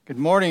Good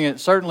morning.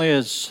 It certainly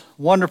is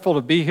wonderful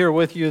to be here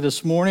with you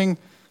this morning.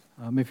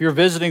 If you're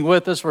visiting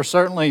with us, we're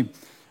certainly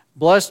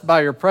blessed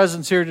by your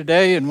presence here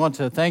today and want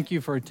to thank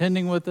you for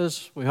attending with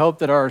us. We hope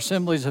that our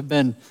assemblies have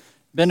been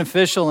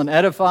beneficial and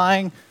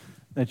edifying,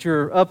 that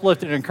you're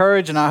uplifted and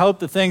encouraged, and I hope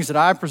the things that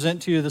I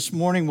present to you this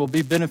morning will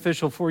be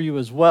beneficial for you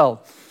as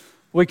well.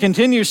 We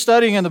continue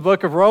studying in the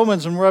book of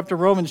Romans, and we're up to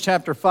Romans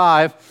chapter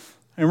 5.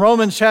 And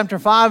Romans chapter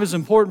 5 is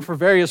important for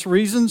various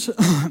reasons.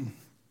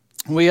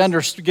 We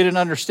get an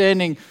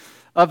understanding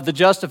of the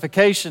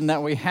justification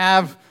that we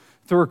have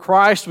through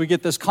Christ. We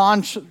get this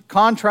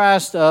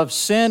contrast of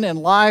sin and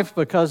life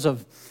because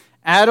of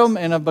Adam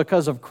and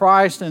because of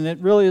Christ, and it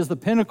really is the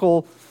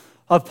pinnacle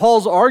of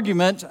Paul's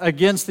argument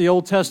against the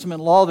Old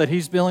Testament law that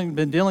he's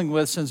been dealing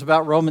with since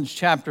about Romans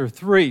chapter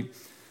 3.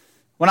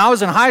 When I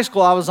was in high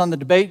school, I was on the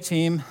debate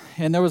team,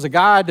 and there was a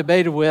guy I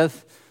debated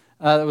with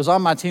that was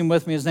on my team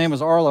with me. His name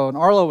was Arlo, and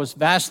Arlo was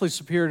vastly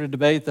superior to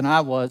debate than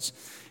I was.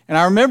 And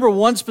I remember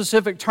one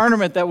specific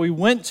tournament that we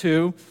went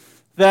to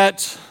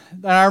that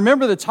I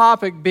remember the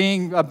topic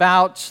being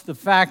about the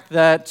fact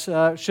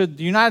that should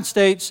the United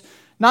States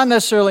not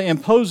necessarily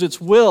impose its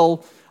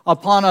will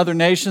upon other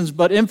nations,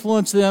 but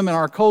influence them in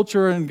our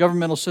culture and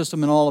governmental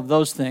system and all of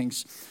those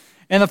things.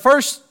 And the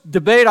first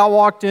debate I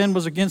walked in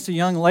was against a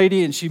young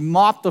lady, and she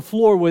mopped the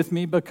floor with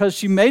me because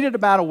she made it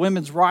about a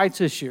women's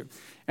rights issue.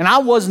 And I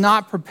was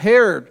not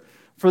prepared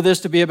for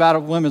this to be about a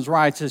women's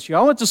rights issue.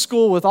 I went to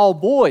school with all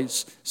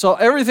boys, so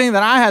everything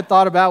that I had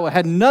thought about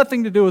had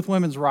nothing to do with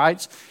women's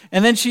rights.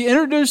 And then she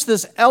introduced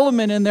this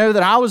element in there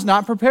that I was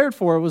not prepared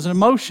for. It was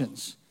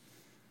emotions.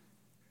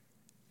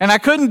 And I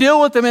couldn't deal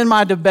with them in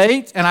my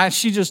debate, and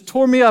she just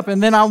tore me up.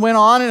 And then I went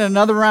on, and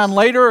another round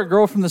later, a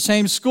girl from the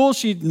same school,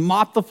 she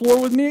mopped the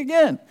floor with me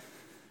again.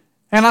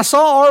 And I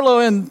saw Arlo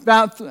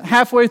about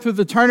halfway through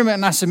the tournament,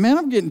 and I said, man,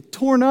 I'm getting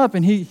torn up.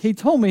 And he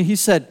told me, he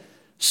said,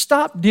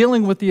 stop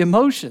dealing with the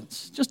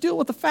emotions. Just deal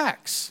with the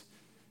facts.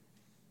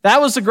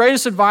 That was the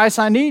greatest advice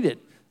I needed.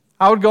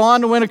 I would go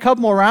on to win a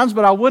couple more rounds,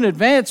 but I wouldn't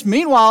advance.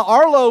 Meanwhile,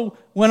 Arlo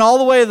went all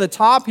the way to the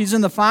top. He's in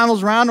the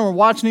finals round, and we're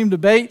watching him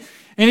debate.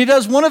 And he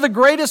does one of the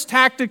greatest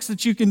tactics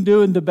that you can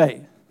do in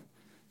debate.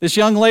 This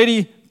young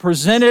lady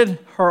presented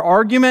her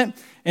argument,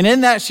 and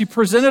in that she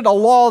presented a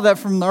law that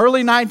from the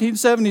early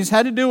 1970s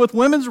had to do with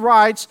women's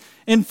rights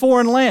in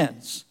foreign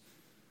lands.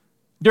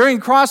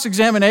 During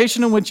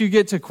cross-examination, in which you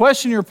get to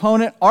question your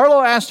opponent,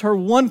 Arlo asked her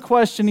one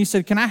question. He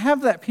said, can I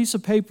have that piece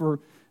of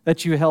paper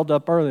that you held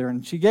up earlier?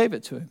 And she gave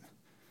it to him.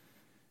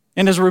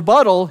 In his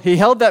rebuttal, he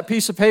held that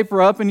piece of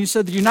paper up and he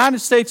said, the United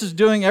States is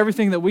doing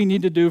everything that we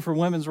need to do for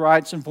women's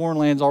rights in foreign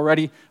lands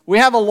already. We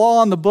have a law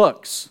on the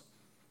books.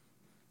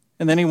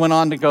 And then he went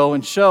on to go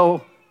and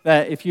show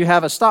that if you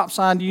have a stop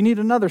sign, do you need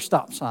another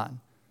stop sign?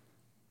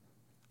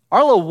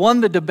 Arlo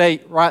won the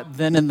debate right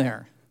then and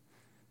there.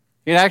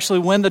 He'd actually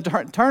win the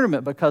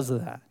tournament because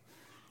of that.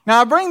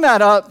 Now, I bring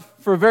that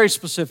up for a very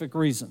specific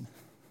reason.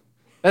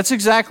 That's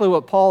exactly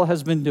what Paul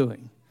has been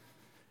doing.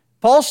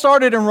 Paul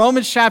started in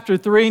Romans chapter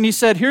 3, and he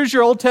said, here's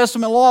your Old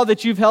Testament law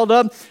that you've held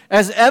up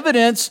as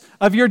evidence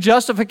of your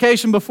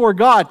justification before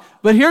God.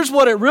 But here's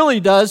what it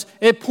really does.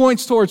 It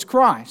points towards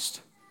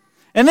Christ.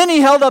 And then he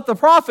held up the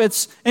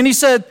prophets, and he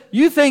said,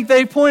 you think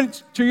they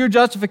point to your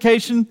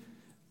justification,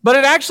 but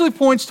it actually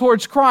points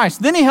towards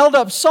Christ. Then he held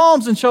up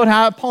Psalms and showed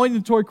how it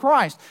pointed toward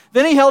Christ.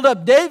 Then he held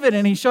up David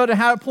and he showed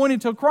how it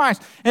pointed to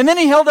Christ. And then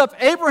he held up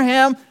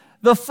Abraham,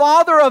 the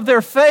father of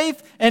their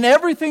faith, and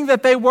everything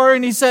that they were.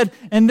 And he said,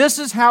 and this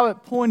is how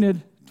it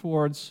pointed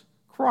towards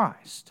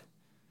Christ.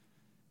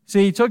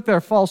 See, he took their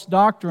false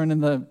doctrine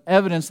and the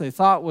evidence they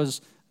thought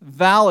was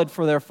valid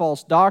for their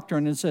false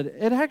doctrine and said,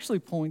 it actually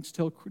points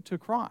to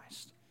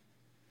Christ.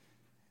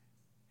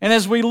 And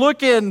as we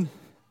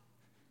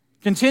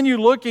continue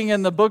looking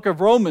in the book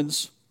of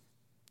Romans,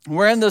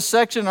 we're in this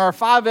section, our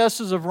 5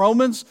 S's of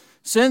Romans: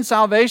 sin,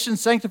 salvation,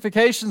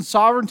 sanctification,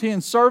 sovereignty,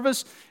 and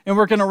service. And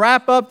we're going to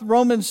wrap up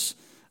Romans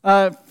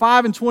 5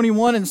 and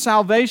 21 in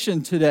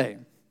salvation today.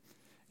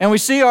 And we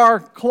see our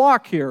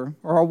clock here,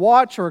 or a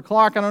watch or a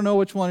clock, I don't know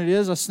which one it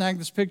is. I snagged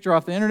this picture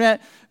off the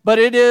internet. But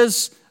it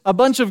is a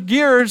bunch of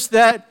gears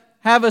that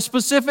have a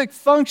specific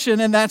function,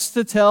 and that's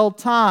to tell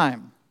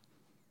time.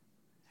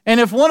 And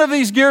if one of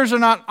these gears are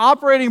not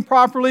operating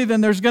properly,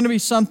 then there's going to be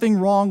something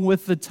wrong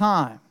with the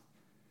time.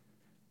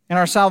 And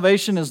our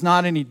salvation is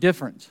not any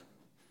different.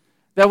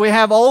 That we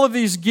have all of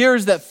these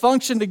gears that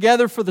function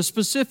together for the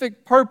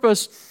specific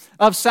purpose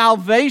of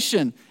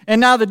salvation.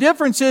 And now the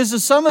difference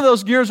is some of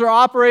those gears are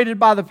operated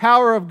by the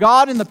power of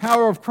God and the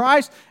power of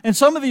Christ, and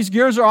some of these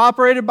gears are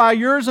operated by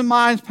yours and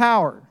mine's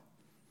power.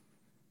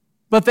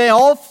 But they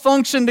all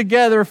function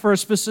together for a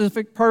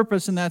specific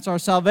purpose, and that's our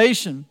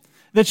salvation.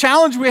 The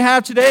challenge we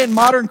have today in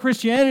modern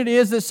Christianity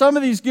is that some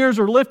of these gears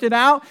are lifted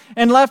out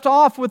and left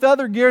off with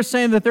other gears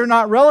saying that they're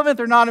not relevant,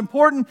 they're not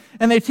important,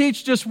 and they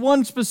teach just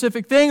one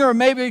specific thing or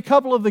maybe a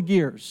couple of the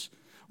gears,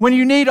 when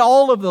you need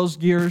all of those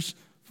gears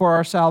for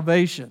our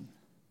salvation.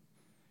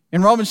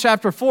 In Romans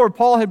chapter 4,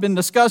 Paul had been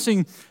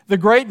discussing the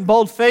great and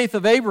bold faith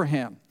of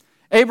Abraham.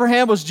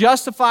 Abraham was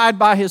justified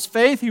by his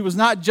faith. He was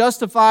not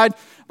justified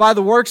by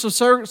the works of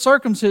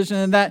circumcision,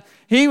 and that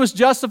he was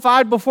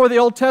justified before the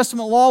Old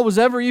Testament law was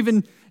ever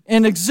even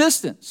in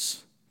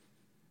existence.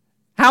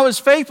 How his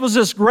faith was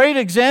this great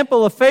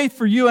example of faith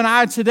for you and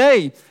I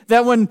today.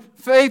 That when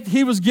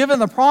he was given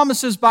the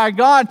promises by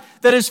God,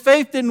 that his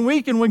faith didn't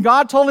weaken. When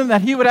God told him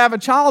that he would have a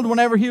child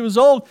whenever he was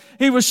old,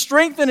 he was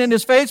strengthened in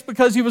his faith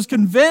because he was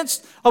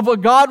convinced of what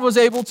God was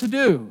able to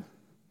do.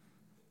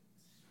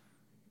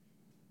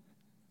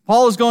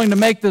 Paul is going to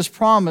make this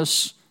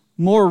promise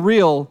more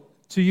real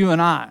to you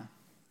and I.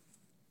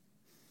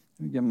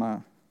 Let me get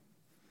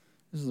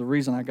this is the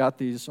reason I got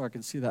these, so I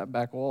could see that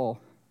back wall.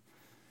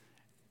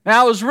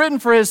 Now, it was written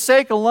for his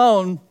sake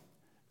alone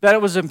that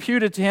it was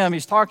imputed to him.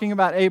 He's talking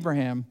about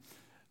Abraham.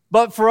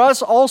 But for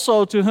us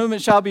also, to whom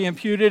it shall be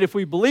imputed, if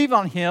we believe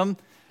on him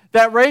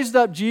that raised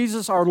up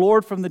Jesus our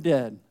Lord from the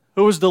dead,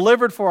 who was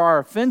delivered for our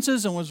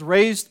offenses and was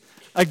raised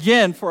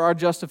again for our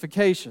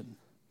justification.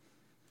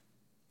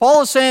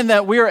 Paul is saying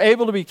that we are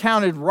able to be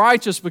counted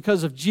righteous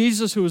because of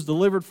Jesus, who was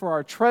delivered for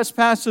our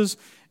trespasses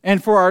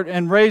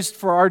and raised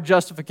for our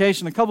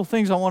justification. A couple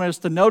things I want us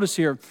to notice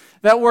here.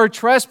 That word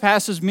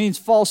trespasses means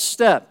false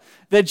step.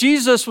 That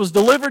Jesus was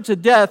delivered to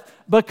death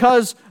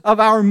because of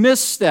our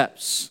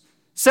missteps.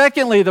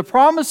 Secondly, the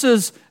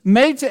promises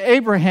made to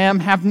Abraham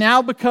have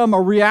now become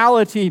a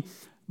reality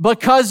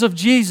because of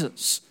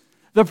Jesus.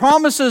 The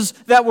promises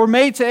that were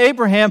made to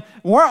Abraham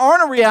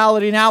aren't a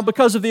reality now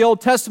because of the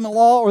Old Testament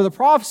law or the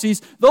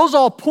prophecies. Those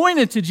all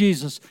pointed to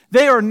Jesus.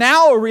 They are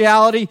now a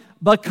reality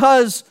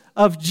because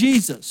of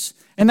Jesus.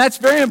 And that's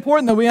very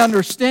important that we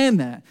understand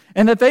that.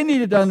 And that they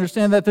needed to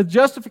understand that the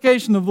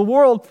justification of the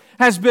world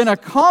has been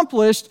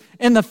accomplished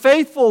in the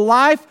faithful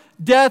life,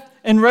 death,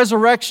 and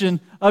resurrection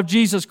of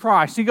Jesus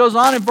Christ. He goes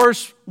on in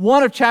verse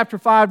 1 of chapter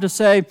 5 to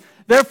say,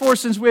 therefore,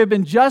 since we have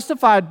been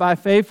justified by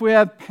faith, we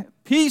have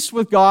peace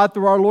with God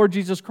through our Lord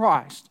Jesus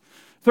Christ.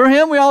 Through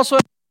him we also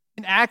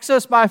have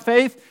access by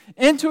faith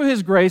into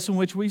his grace in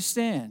which we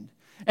stand.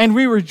 And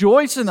we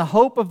rejoice in the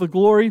hope of the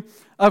glory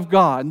of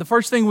God. And the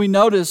first thing we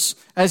notice,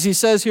 as he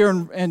says here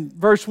in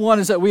verse 1,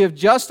 is that we have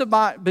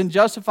been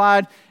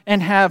justified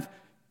and have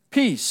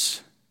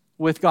peace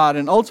with God.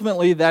 And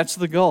ultimately, that's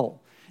the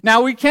goal.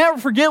 Now, we can't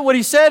forget what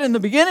he said in the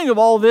beginning of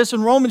all of this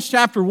in Romans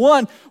chapter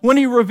 1, when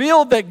he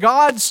revealed that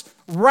God's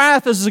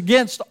wrath is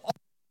against all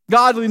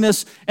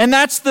godliness. And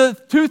that's the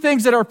two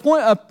things that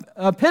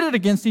are pitted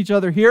against each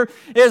other here,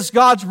 is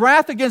God's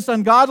wrath against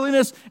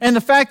ungodliness and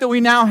the fact that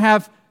we now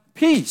have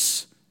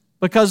peace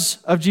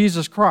because of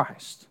Jesus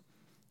Christ.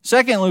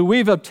 Secondly,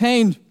 we've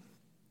obtained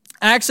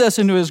access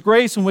into his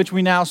grace in which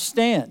we now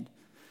stand.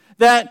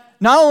 That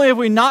not only have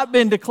we not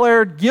been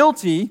declared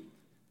guilty,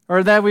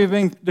 or that we've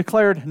been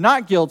declared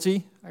not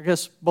guilty, I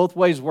guess both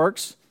ways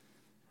works,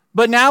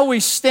 but now we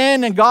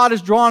stand and God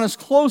has drawn us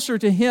closer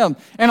to him.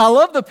 And I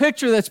love the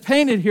picture that's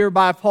painted here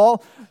by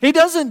Paul. He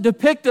doesn't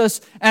depict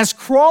us as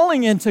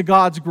crawling into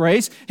God's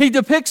grace. He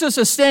depicts us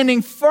as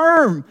standing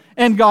firm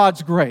in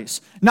God's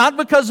grace. Not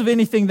because of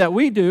anything that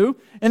we do,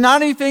 and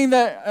not anything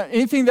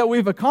that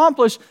we've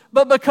accomplished,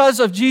 but because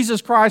of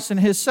Jesus Christ and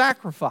his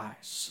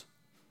sacrifice.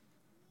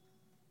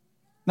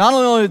 Not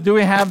only do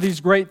we have these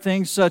great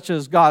things such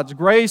as God's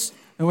grace,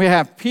 and we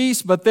have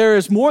peace, but there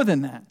is more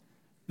than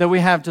that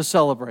we have to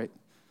celebrate.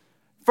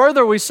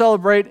 Further, we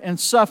celebrate in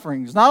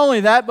sufferings. Not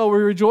only that, but we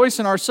rejoice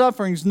in our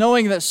sufferings,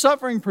 knowing that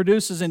suffering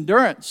produces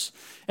endurance.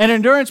 And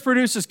endurance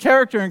produces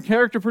character, and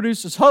character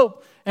produces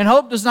hope. And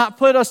hope does not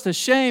put us to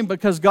shame,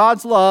 because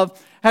God's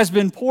love has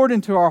been poured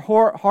into our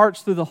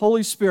hearts through the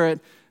Holy Spirit,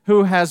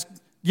 who has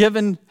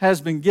been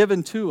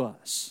given to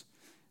us.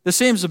 This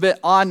seems a bit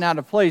odd and out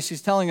of place.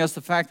 He's telling us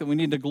the fact that we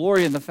need to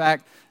glory in the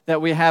fact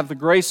that we have the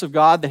grace of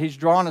God, that he's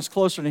drawn us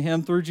closer to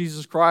him through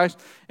Jesus Christ.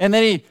 And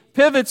then he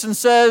pivots and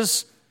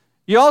says,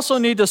 you also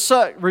need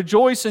to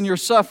rejoice in your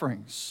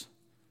sufferings.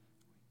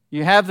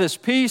 You have this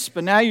peace,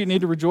 but now you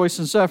need to rejoice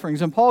in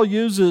sufferings. And Paul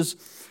uses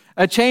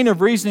a chain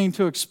of reasoning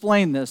to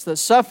explain this, that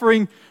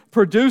suffering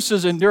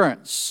produces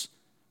endurance.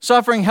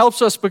 Suffering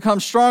helps us become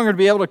stronger to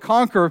be able to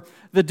conquer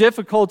the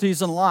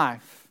difficulties in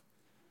life.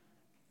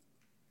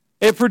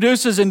 It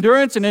produces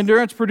endurance, and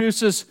endurance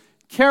produces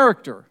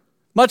character.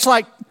 Much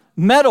like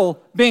metal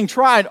being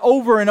tried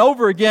over and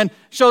over again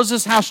shows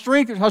us how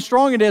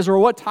strong it is, or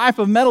what type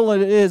of metal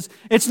it is.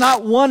 It's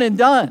not one and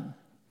done.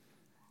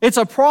 It's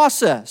a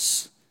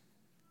process.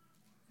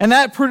 And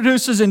that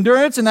produces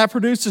endurance, and that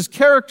produces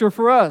character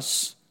for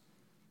us.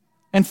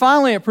 And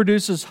finally, it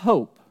produces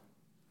hope.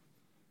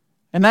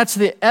 And that's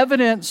the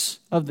evidence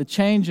of the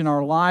change in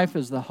our life,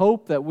 is the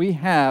hope that we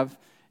have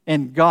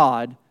in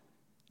God,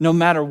 no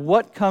matter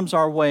what comes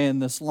our way in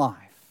this life.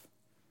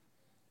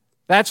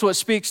 That's what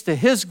speaks to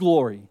his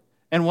glory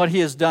and what he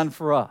has done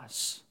for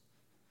us.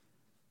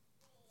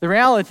 The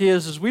reality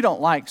is we don't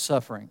like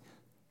suffering.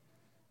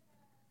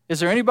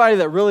 Is there anybody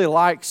that really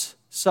likes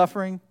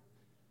suffering?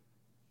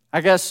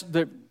 I guess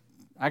there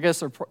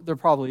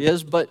probably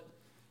is, but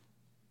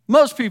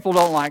most people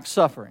don't like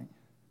suffering.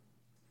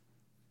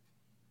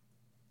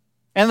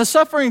 And the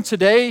suffering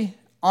today,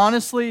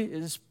 honestly,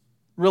 is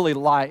really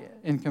light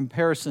in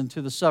comparison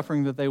to the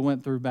suffering that they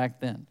went through back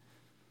then.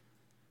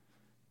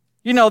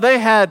 You know, they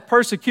had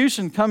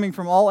persecution coming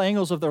from all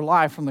angles of their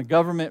life, from the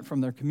government,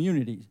 from their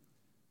community.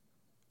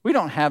 We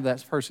don't have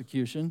that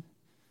persecution.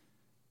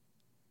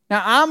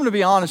 Now, I'm going to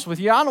be honest with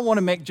you. I don't want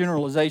to make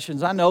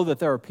generalizations. I know that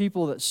there are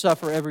people that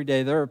suffer every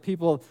day. There are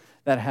people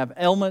that have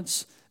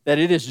ailments that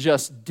it is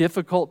just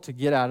difficult to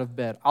get out of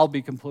bed. I'll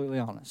be completely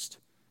honest.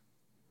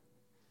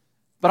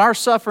 But our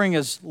suffering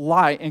is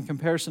light in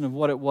comparison of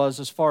what it was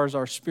as far as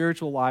our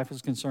spiritual life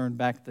is concerned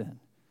back then.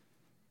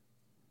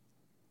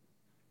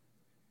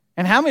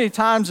 And how many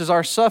times is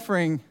our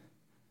suffering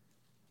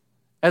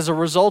as a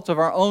result of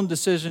our own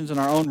decisions and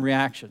our own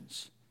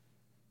reactions?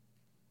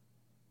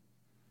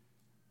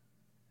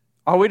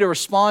 Are we to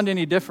respond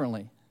any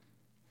differently?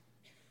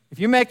 If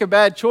you make a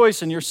bad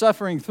choice and you're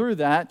suffering through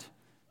that,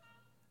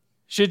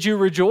 should you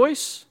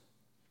rejoice?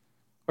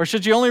 Or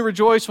should you only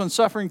rejoice when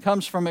suffering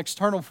comes from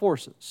external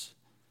forces?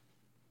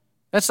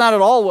 That's not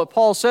at all what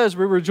Paul says.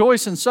 We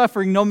rejoice in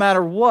suffering no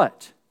matter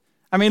what.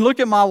 I mean, look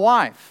at my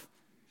wife.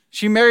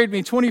 She married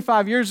me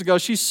 25 years ago.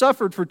 She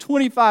suffered for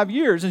 25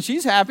 years, and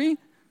she's happy.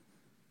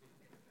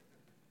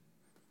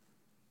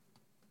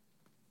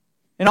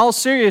 In all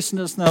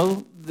seriousness,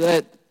 know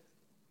that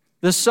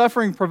this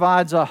suffering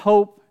provides a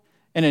hope,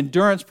 and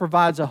endurance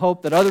provides a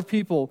hope that other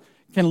people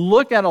can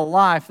look at a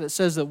life that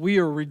says that we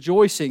are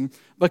rejoicing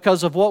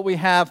because of what we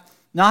have,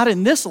 not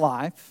in this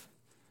life,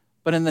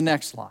 but in the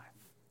next life.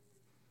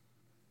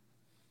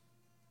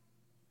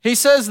 He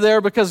says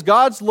there, because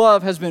God's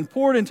love has been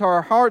poured into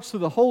our hearts through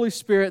the Holy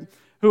Spirit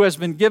who has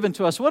been given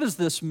to us. What does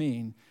this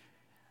mean?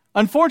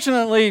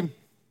 Unfortunately,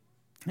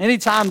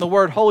 anytime the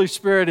word Holy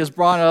Spirit is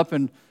brought up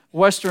in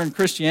Western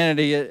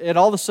Christianity, it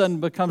all of a sudden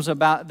becomes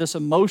about this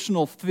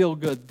emotional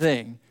feel-good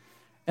thing.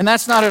 And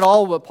that's not at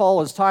all what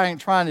Paul is trying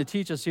to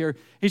teach us here.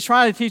 He's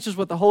trying to teach us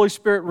what the Holy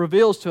Spirit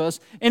reveals to us,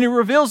 and he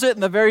reveals it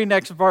in the very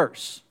next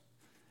verse.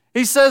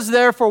 He says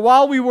there, for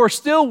while we were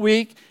still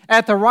weak,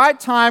 at the right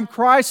time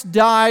Christ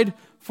died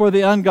for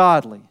the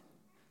ungodly.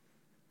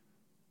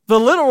 The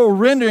literal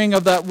rendering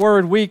of that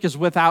word weak is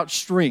without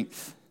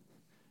strength.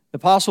 The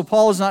Apostle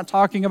Paul is not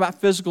talking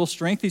about physical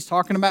strength. He's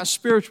talking about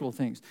spiritual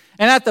things.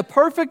 And at the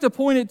perfect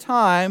appointed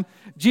time,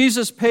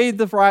 Jesus paid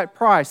the right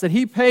price. That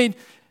he paid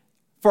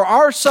for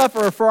our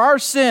for our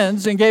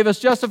sins, and gave us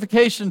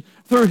justification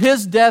through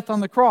his death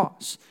on the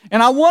cross.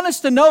 And I want us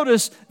to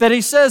notice that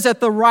he says at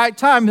the right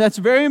time. That's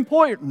very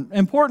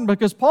important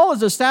because Paul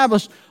has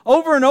established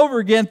over and over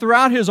again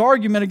throughout his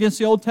argument against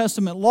the Old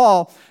Testament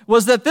law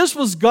was that this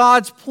was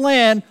God's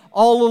plan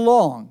all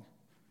along.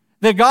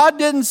 That God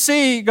didn't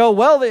go,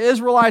 well, the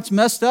Israelites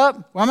messed up.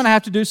 Well, I'm going to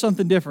have to do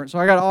something different, so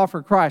I got to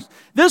offer Christ.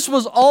 This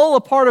was all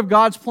a part of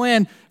God's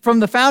plan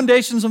from the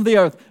foundations of the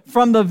earth,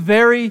 from the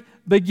very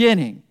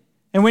beginning.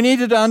 And they need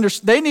to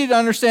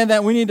understand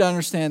that, we need to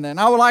understand that. And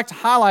I would like to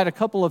highlight a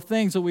couple of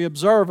things that we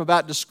observe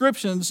about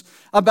descriptions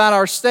about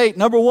our state.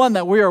 Number one,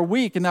 that we are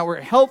weak and that we're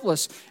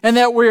helpless and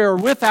that we are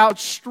without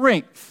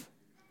strength.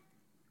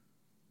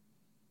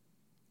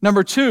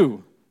 Number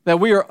two, that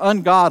we are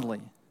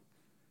ungodly,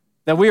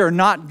 that we are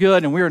not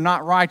good and we are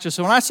not righteous.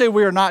 And when I say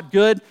we are not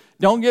good,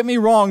 don't get me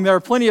wrong, there are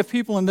plenty of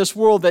people in this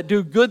world that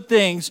do good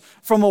things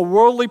from a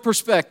worldly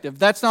perspective.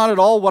 That's not at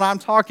all what I'm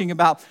talking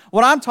about.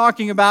 What I'm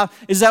talking about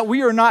is that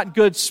we are not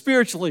good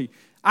spiritually.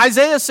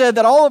 Isaiah said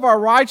that all of our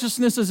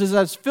righteousness is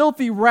as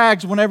filthy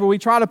rags whenever we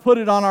try to put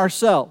it on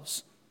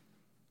ourselves.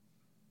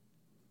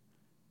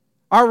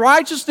 Our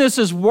righteousness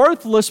is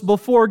worthless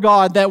before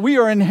God, that we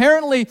are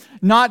inherently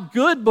not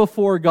good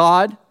before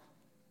God,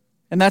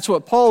 and that's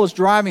what Paul is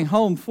driving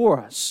home for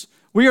us.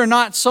 We are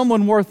not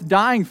someone worth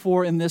dying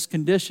for in this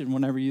condition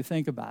whenever you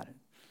think about it.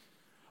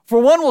 For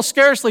one will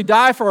scarcely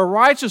die for a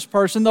righteous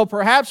person, though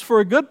perhaps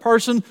for a good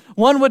person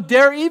one would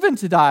dare even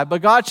to die.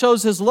 But God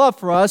shows his love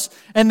for us,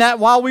 and that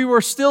while we were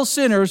still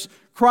sinners,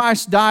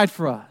 Christ died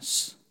for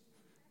us.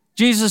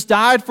 Jesus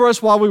died for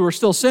us while we were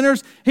still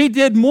sinners. He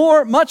did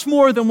much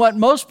more than what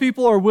most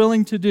people are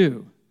willing to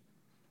do.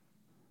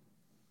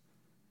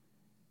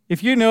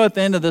 If you knew at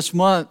the end of this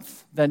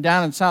month that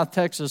down in South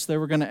Texas they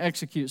were going to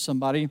execute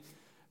somebody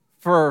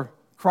for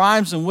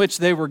crimes in which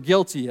they were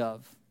guilty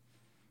of,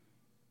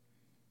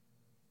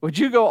 would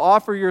you go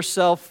offer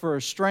yourself for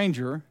a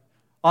stranger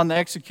on the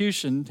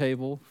execution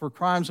table for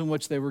crimes in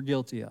which they were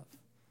guilty of?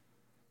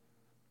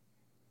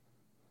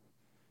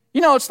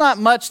 You know, it's not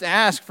much to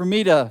ask for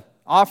me to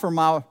offer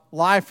my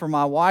life for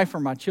my wife or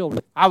my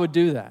children. I would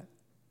do that.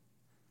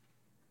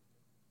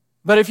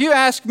 But if you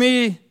ask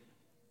me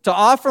to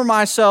offer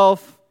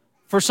myself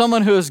for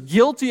someone who is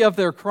guilty of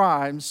their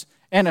crimes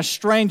and a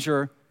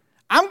stranger,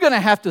 I'm going to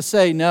have to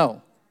say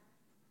no.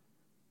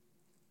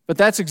 But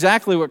that's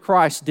exactly what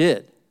Christ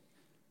did.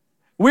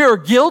 We are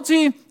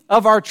guilty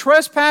of our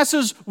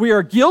trespasses. We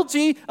are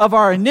guilty of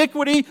our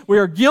iniquity. We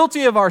are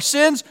guilty of our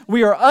sins.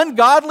 We are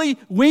ungodly,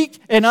 weak,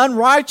 and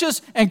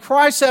unrighteous. And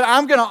Christ said,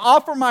 I'm going to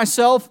offer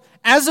myself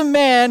as a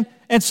man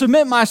and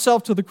submit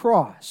myself to the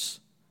cross.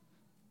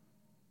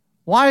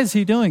 Why is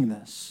he doing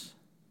this?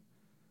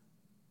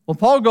 Well,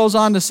 Paul goes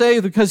on to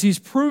say because he's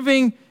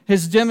proving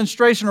His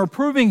demonstration or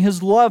proving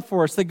His love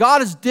for us, that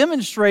God is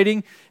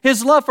demonstrating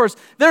His love for us.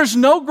 There's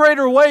no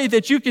greater way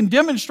that you can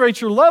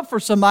demonstrate your love for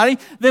somebody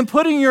than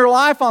putting your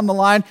life on the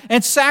line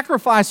and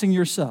sacrificing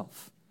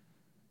yourself.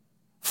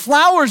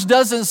 Flowers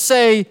doesn't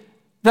say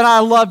that I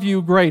love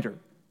you greater.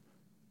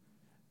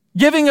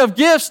 Giving of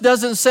gifts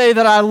doesn't say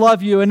that I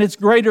love you and it's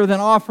greater than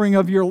offering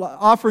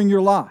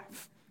your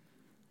life.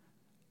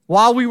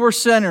 While we were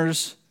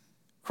sinners,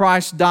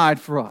 Christ died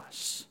for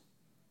us.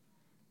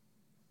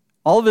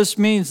 All this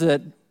means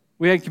that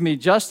we can be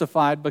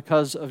justified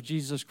because of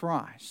Jesus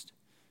Christ.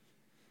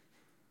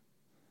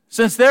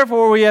 Since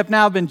therefore we have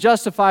now been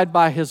justified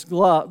by His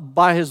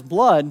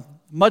blood,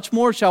 much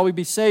more shall we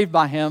be saved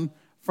by Him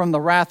from the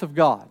wrath of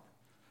God.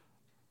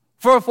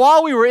 For if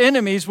while we were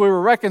enemies we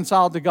were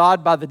reconciled to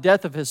God by the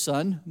death of His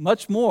Son,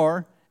 much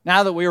more,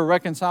 now that we are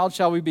reconciled,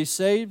 shall we be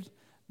saved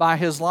by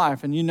His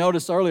life. And you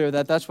noticed earlier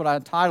that that's what I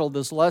titled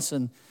this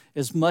lesson,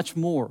 is much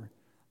more.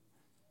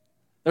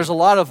 There's a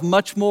lot of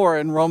much more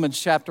in Romans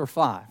chapter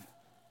 5.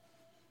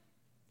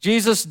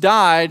 Jesus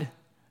died,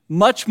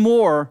 much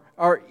more,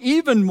 or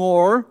even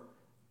more,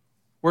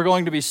 we're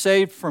going to be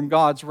saved from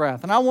God's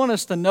wrath. And I want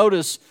us to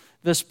notice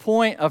this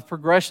point of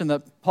progression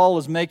that Paul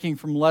is making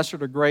from lesser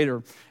to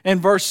greater. In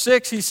verse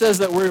 6, he says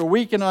that we are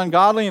weak and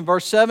ungodly. In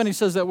verse 7, he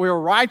says that we are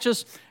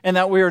righteous and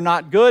that we are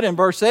not good. In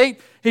verse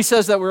 8, he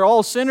says that we're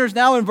all sinners.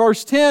 Now in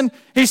verse 10,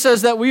 he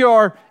says that we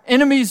are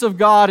enemies of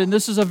God, and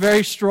this is a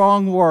very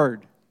strong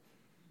word.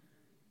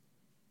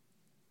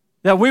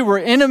 That we were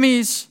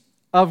enemies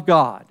of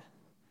God.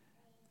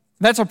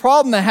 That's a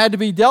problem that had to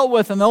be dealt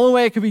with, and the only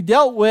way it could be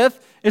dealt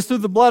with is through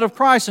the blood of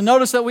Christ. And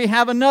notice that we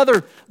have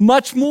another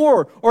much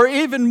more, or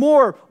even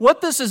more.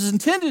 What this is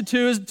intended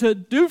to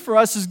do for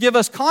us is give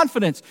us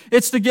confidence.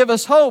 It's to give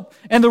us hope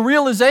and the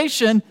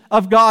realization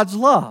of God's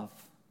love.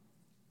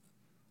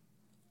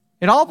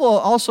 It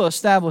also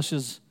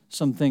establishes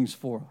some things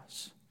for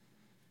us.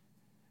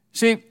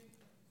 See,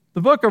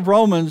 the book of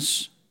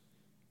Romans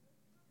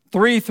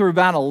 3 through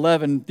about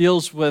 11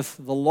 deals with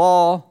the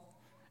law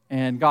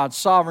and God's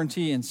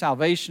sovereignty and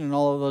salvation and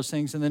all of those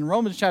things. And then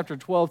Romans chapter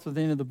 12 to the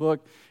end of the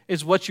book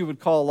is what you would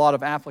call a lot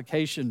of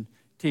application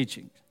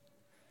teaching.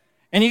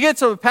 And you get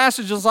to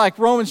passages like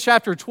Romans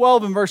chapter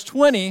 12 and verse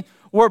 20,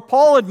 where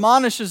Paul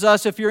admonishes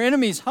us, if your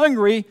enemy's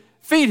hungry,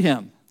 feed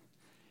him.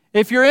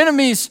 If your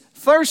enemy's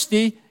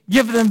thirsty,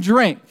 give them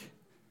drink.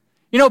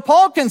 You know,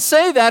 Paul can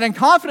say that and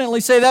confidently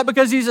say that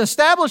because he's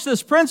established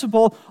this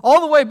principle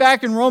all the way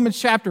back in Romans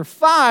chapter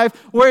 5,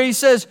 where he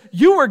says,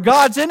 you were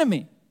God's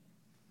enemy.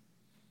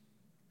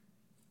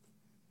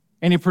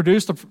 And He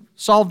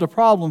solved a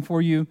problem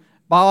for you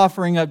by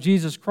offering up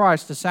Jesus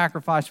Christ to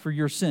sacrifice for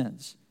your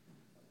sins,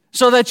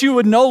 so that you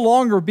would no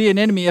longer be an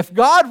enemy. If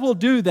God will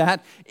do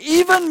that,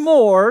 even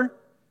more,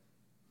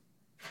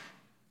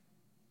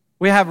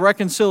 we have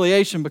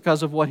reconciliation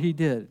because of what He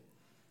did.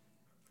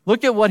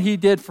 Look at what He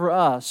did for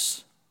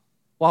us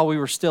while we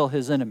were still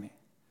His enemy.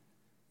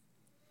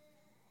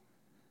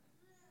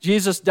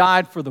 Jesus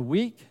died for the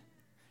weak.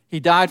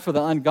 He died for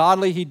the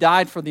ungodly. He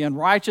died for the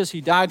unrighteous.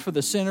 He died for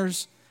the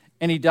sinners.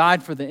 And He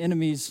died for the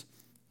enemies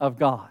of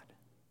God.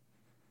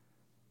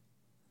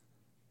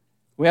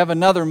 We have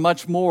another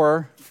much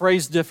more,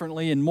 phrased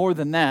differently, and more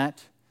than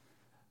that.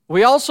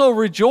 We also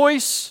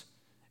rejoice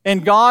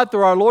in God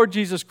through our Lord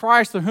Jesus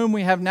Christ, through whom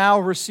we have now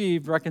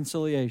received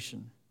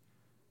reconciliation.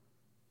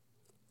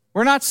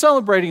 We're not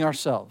celebrating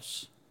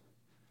ourselves.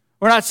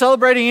 We're not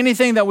celebrating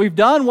anything that we've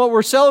done. What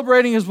we're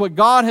celebrating is what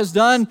God has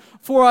done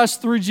for us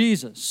through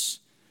Jesus.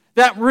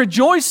 That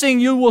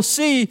rejoicing, you will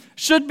see,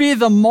 should be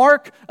the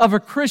mark of a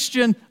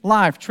Christian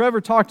life.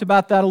 Trevor talked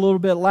about that a little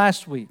bit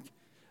last week.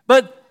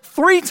 But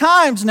 3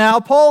 times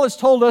now, Paul has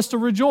told us to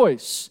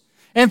rejoice.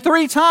 And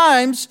 3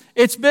 times,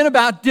 it's been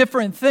about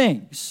different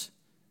things.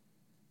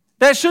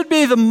 That should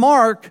be the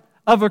mark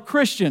of a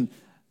Christian.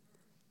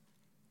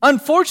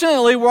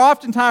 Unfortunately, we're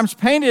oftentimes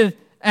painted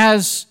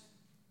as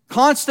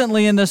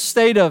constantly in this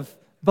state of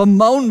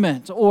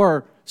bemoanment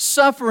or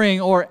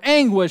suffering or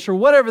anguish or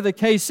whatever the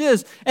case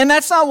is. And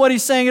that's not what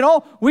he's saying at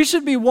all. We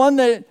should be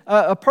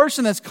a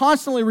person that's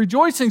constantly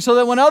rejoicing, so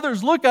that when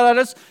others look at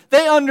us,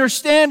 they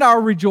understand our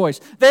rejoice.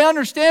 They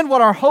understand what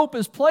our hope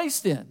is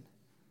placed in.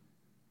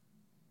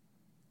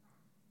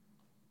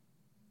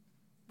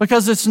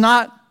 Because it's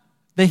not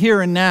the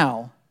here and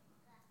now.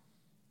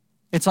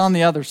 It's on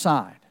the other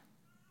side.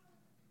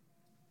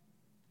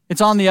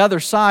 It's on the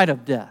other side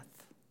of death.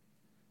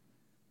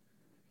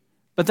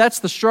 But that's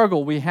the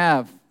struggle we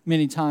have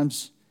many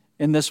times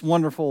in this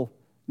wonderful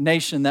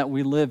nation that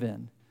we live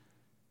in.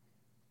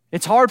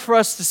 It's hard for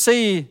us to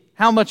see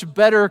how much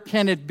better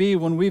can it be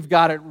when we've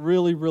got it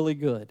really, really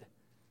good.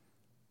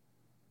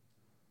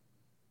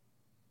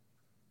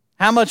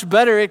 How much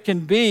better it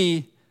can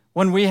be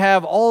when we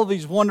have all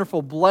these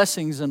wonderful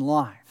blessings in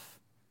life.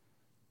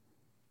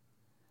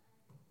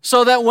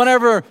 So that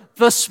whenever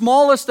the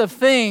smallest of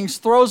things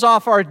throws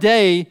off our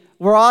day,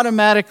 we're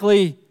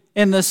automatically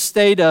in this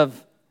state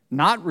of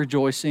not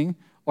rejoicing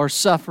or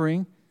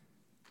suffering.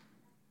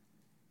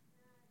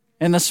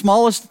 And the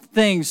smallest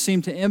things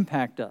seem to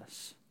impact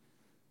us.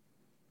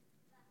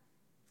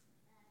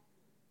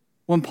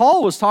 When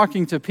Paul was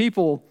talking to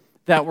people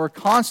that were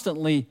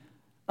constantly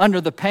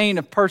under the pain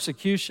of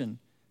persecution,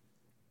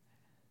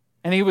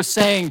 and he was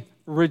saying,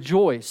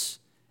 rejoice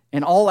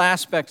in all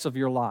aspects of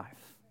your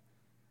life,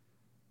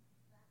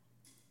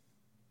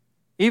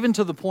 even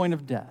to the point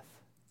of death.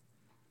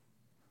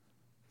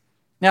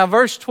 Now,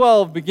 verse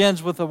 12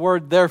 begins with the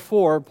word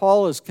therefore.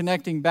 Paul is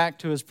connecting back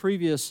to his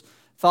previous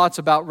thoughts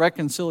about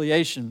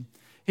reconciliation.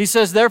 He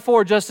says,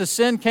 therefore, just as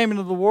sin came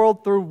into the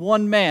world through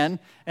one man,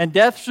 and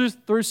death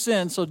through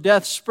sin, so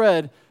death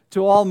spread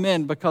to all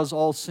men because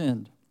all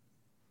sinned.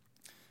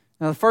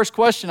 Now, the first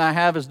question I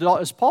have is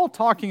Paul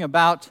talking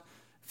about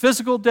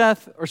physical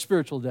death or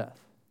spiritual death?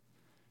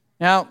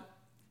 Now,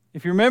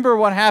 if you remember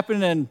what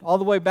happened all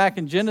the way back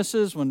in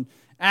Genesis, when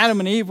Adam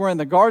and Eve were in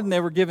the garden,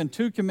 they were given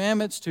 2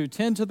 commandments: to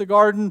tend to the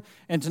garden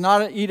and to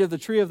not eat of the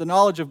tree of the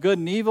knowledge of good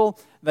and evil.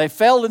 They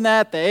failed in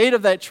that. They ate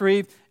of that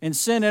tree, and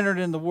sin entered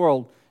in the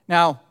world.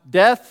 Now,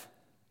 death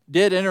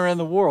did enter in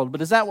the world, but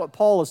is that what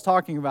Paul is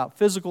talking about,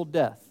 physical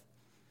death?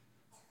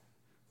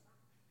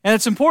 And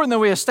it's important that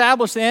we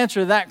establish the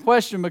answer to that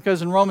question,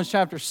 because in Romans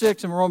chapter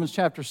 6 and Romans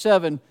chapter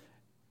 7,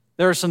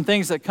 there are some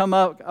things that come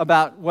up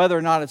about whether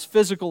or not it's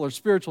physical or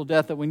spiritual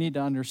death that we need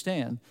to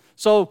understand.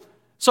 So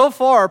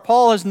far,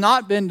 Paul has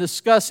not been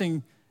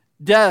discussing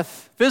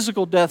death,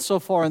 physical death, so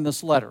far in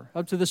this letter.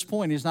 Up to this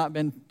point, he's not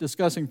been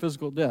discussing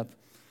physical death.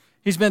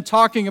 He's been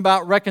talking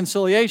about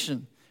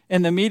reconciliation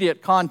in the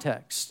immediate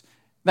context,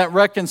 that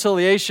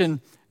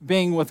reconciliation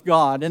being with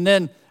God. And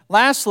then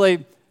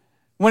lastly,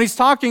 when he's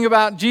talking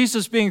about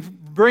Jesus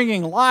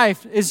bringing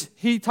life, is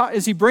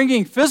he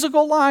bringing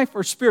physical life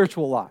or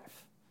spiritual life?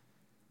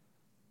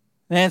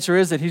 The answer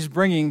is that he's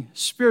bringing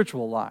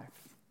spiritual life.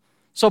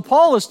 So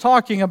Paul is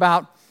talking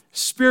about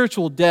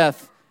spiritual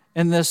death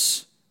in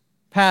this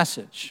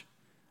passage.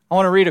 I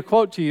want to read a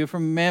quote to you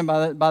from a man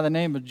by the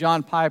name of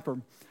John Piper.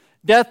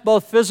 Death,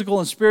 both physical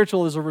and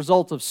spiritual, is a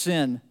result of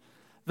sin.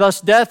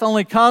 Thus, death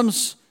only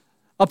comes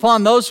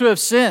upon those who have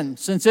sinned.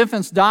 Since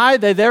infants die,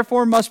 they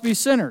therefore must be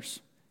sinners.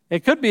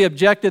 It could be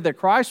objected that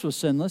Christ was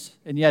sinless,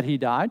 and yet he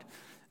died.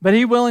 But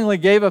he willingly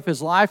gave up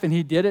his life, and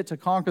he did it to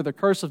conquer the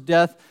curse of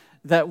death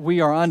that we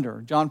are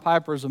under. John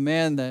Piper is a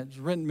man that's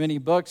written many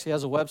books. He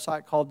has a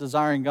website called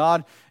Desiring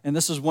God, and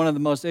this is one of the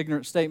most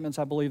ignorant statements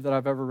I believe that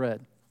I've ever read.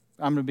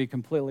 I'm going to be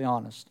completely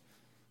honest.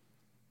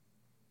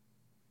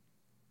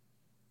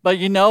 But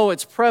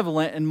it's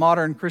prevalent in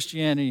modern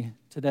Christianity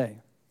today.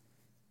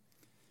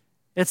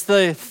 It's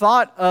the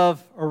thought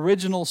of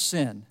original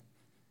sin,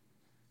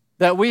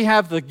 that we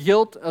have the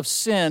guilt of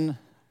sin,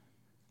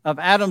 of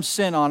Adam's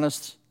sin on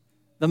us,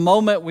 the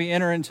moment we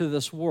enter into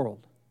this world.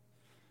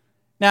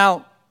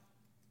 Now,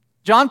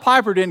 John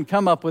Piper didn't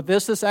come up with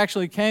this. This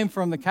actually came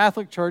from the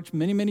Catholic Church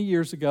many, many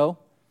years ago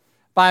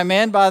by a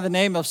man by the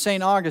name of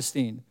St.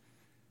 Augustine.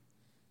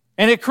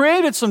 And it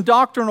created some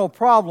doctrinal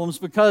problems,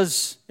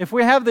 because if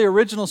we have the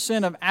original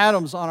sin of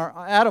Adam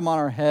on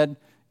our head,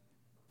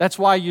 that's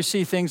why you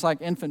see things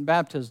like infant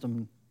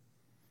baptism.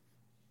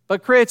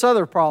 But creates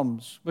other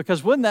problems,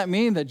 because wouldn't that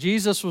mean that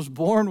Jesus was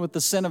born with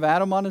the sin of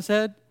Adam on his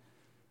head?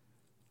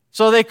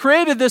 So they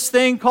created this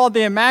thing called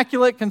the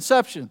Immaculate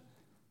Conception,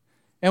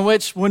 in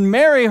which when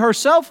Mary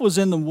herself was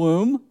in the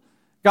womb,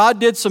 God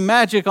did some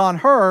magic on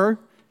her,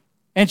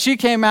 and she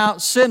came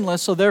out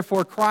sinless, so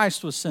therefore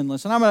Christ was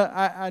sinless. And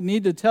I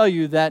need to tell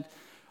you that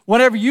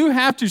whenever you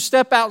have to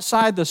step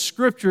outside the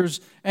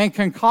Scriptures and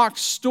concoct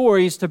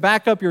stories to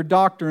back up your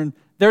doctrine,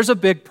 there's a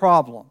big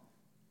problem.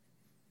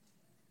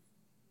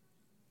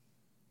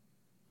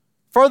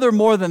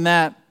 Furthermore than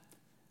that,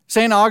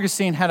 St.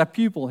 Augustine had a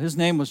pupil. His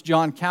name was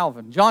John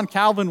Calvin. John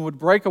Calvin would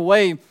break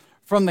away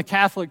from the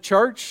Catholic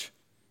Church.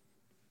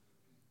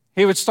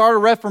 He would start a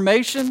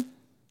Reformation.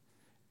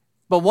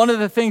 But one of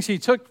the things he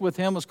took with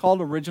him was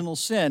called original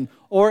sin.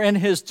 Or in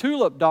his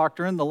tulip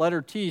doctrine, the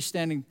letter T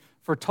standing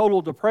for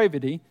total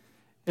depravity,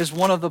 is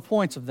one of the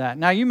points of that.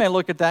 Now you may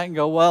look at that and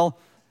go, well,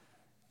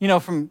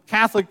 from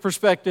Catholic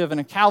perspective and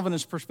a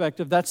Calvinist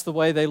perspective, that's the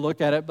way they look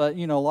at it, but,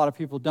 a lot of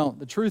people don't.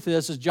 The truth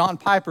is John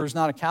Piper is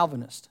not a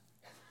Calvinist.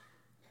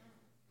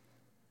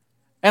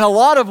 And a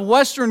lot of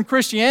Western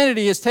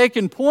Christianity has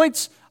taken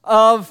points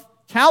of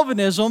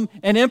Calvinism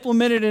and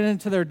implemented it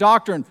into their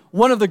doctrine.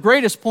 One of the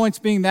greatest points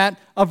being that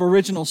of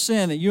original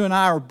sin, that you and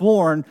I are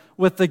born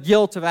with the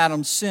guilt of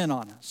Adam's sin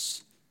on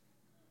us.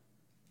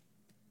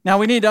 Now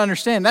we need to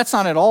understand that's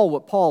not at all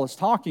what Paul is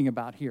talking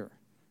about here.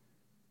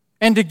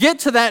 And to get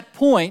to that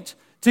point,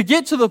 to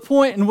get to the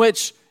point in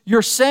which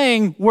you're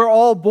saying we're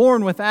all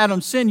born with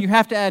Adam's sin, you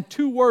have to add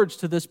 2 words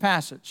to this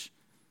passage.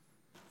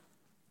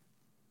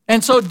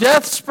 And so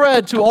death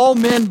spread to all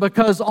men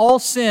because all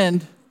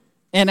sinned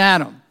in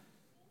Adam.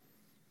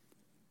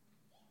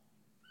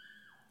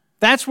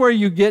 That's where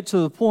you get to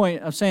the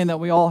point of saying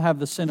that we all have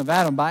the sin of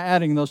Adam, by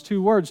adding those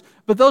 2 words.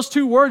 But those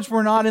 2 words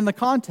were not in the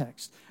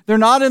context. They're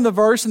not in the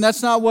verse, and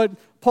that's not what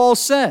Paul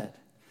said.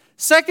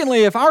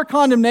 Secondly, if our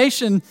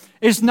condemnation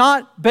is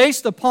not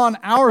based upon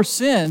our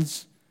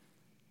sins,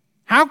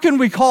 how can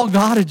we call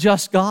God a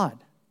just God?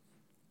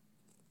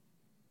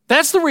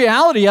 That's the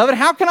reality of it.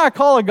 How can I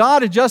call a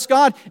God a just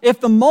God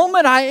if the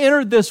moment I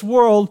entered this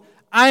world,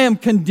 I am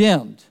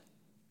condemned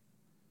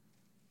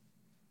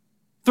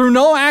through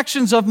no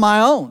actions of my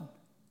own?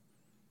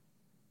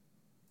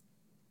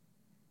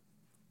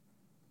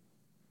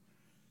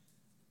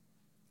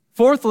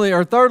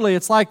 Thirdly,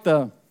 it's like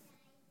the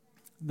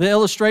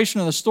illustration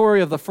of the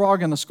story of the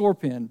frog and the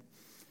scorpion.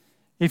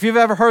 If you've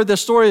ever heard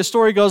this story, the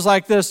story goes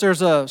like this.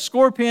 There's a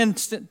scorpion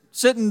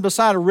sitting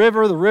beside a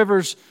river. The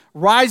river's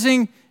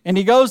rising, and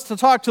he goes to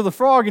talk to the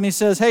frog, and he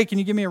says, "Hey, can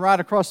you give me a ride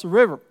across the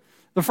river?"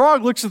 The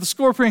frog looks at the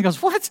scorpion and goes,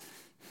 "What?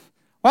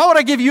 Why would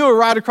I give you a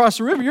ride across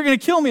the river? You're going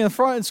to kill me." And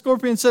the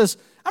scorpion says,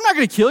 "I'm not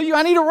going to kill you.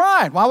 I need a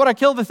ride. Why would I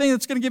kill the thing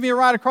that's going to give me a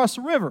ride across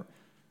the river?"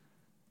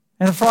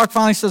 And the frog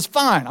finally says,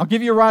 "Fine, I'll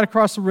give you a ride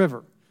across the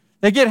river."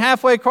 They get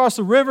halfway across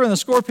the river, and the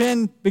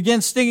scorpion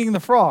begins stinging the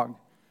frog.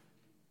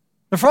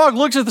 The frog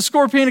looks at the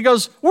scorpion and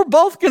goes, "We're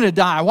both going to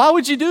die. Why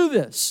would you do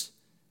this?"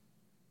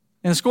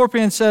 And the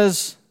scorpion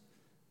says,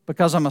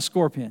 "Because I'm a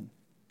scorpion.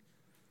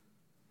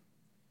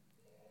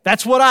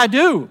 That's what I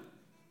do.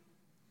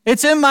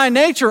 It's in my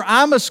nature.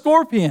 I'm a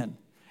scorpion."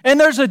 And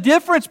there's a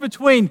difference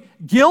between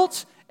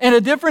guilt and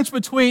a difference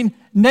between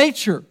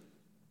nature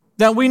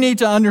that we need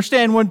to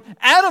understand. When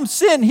Adam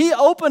sinned, he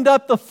opened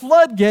up the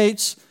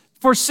floodgates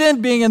for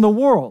sin being in the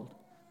world.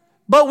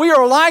 But we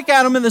are like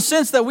Adam in the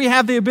sense that we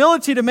have the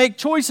ability to make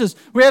choices.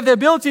 We have the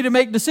ability to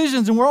make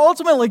decisions, and we're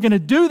ultimately going to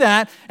do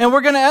that, and we're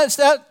going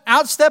to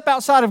outstep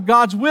outside of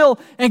God's will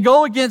and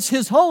go against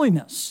His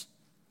holiness.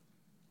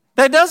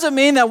 That doesn't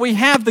mean that we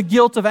have the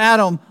guilt of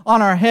Adam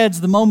on our heads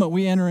the moment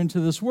we enter into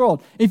this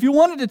world. If you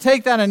wanted to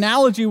take that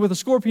analogy with a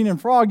scorpion and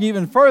frog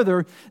even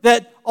further,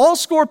 that all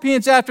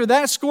scorpions after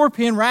that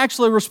scorpion were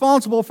actually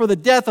responsible for the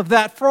death of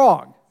that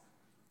frog,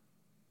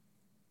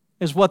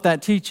 is what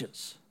that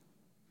teaches.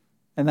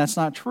 And that's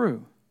not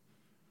true.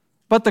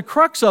 But the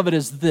crux of it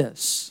is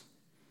this.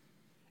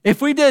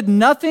 If we did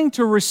nothing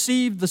to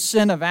receive the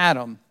sin of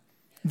Adam,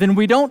 then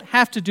we don't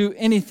have to do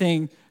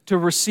anything to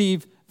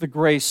receive the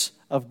grace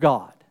of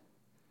God.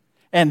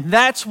 And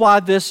that's why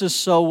this is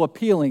so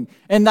appealing.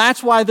 And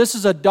that's why this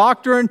is a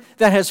doctrine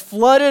that has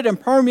flooded and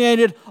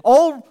permeated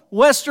all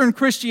Western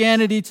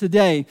Christianity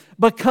today,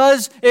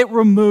 because it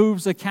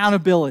removes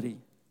accountability.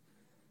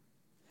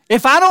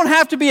 If I don't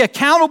have to be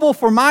accountable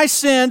for my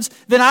sins,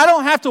 then I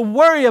don't have to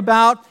worry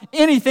about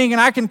anything,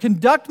 and I can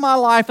conduct my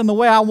life in the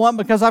way I want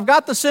because I've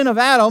got the sin of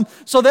Adam,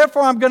 so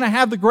therefore I'm going to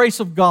have the grace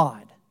of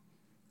God.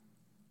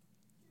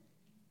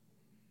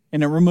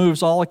 And it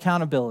removes all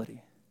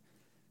accountability.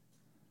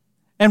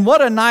 And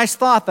what a nice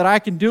thought that I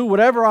can do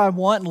whatever I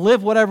want and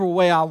live whatever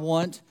way I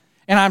want,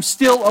 and I'm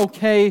still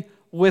okay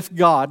with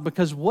God,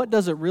 because what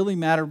does it really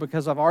matter,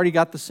 because I've already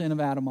got the sin of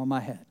Adam on my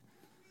head.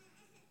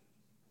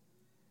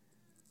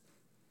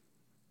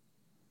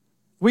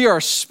 We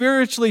are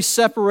spiritually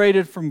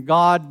separated from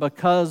God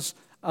because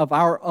of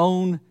our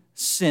own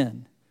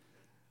sin.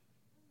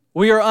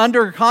 We are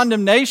under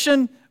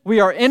condemnation. We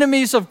are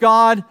enemies of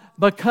God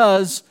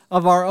because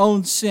of our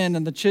own sin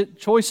and the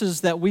choices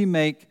that we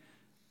make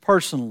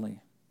personally.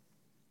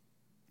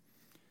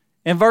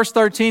 In verse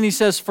 13, he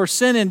says, "For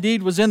sin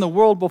indeed was in the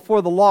world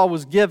before the law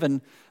was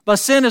given, but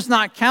sin is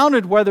not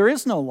counted where there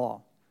is no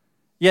law.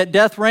 Yet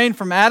death reigned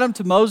from Adam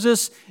to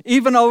Moses,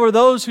 even over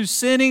those whose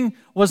sinning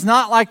was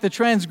not like the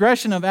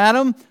transgression of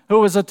Adam,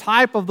 who was a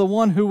type of the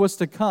one who was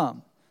to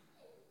come."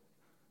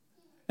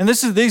 And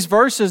these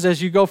verses,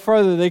 as you go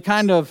further, they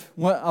kind of,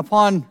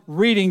 upon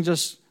reading,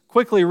 just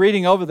quickly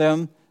reading over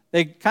them,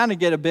 they kind of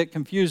get a bit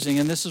confusing.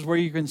 And this is where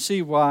you can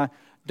see why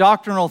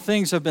doctrinal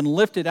things have been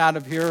lifted out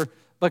of here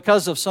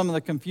because of some of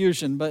the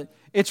confusion. But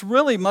it's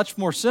really much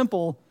more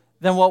simple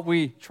than what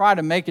we try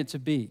to make it to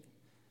be.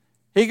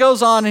 He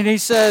goes on and he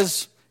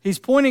says, he's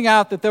pointing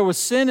out that there was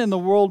sin in the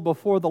world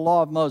before the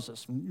law of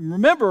Moses.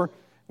 Remember,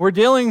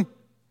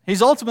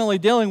 he's ultimately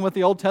dealing with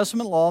the Old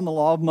Testament law and the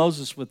law of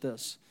Moses with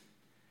this.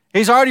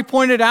 He's already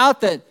pointed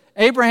out that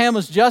Abraham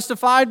was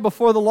justified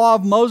before the law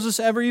of Moses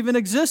ever even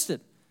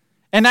existed.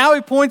 And now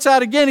he points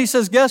out again, he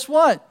says, guess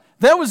what?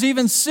 There was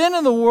even sin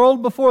in the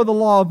world before the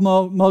law of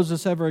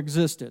Moses ever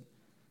existed.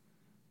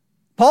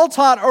 Paul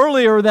taught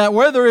earlier that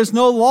where there is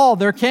no law,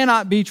 there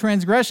cannot be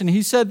transgression.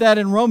 He said that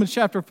in Romans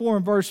chapter 4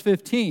 and verse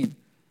 15.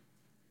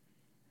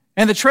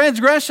 And the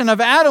transgression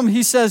of Adam,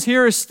 he says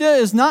here,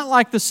 is not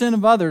like the sin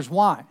of others.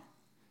 Why?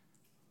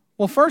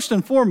 Well, first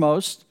and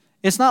foremost,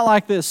 it's not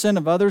like the sin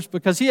of others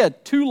because he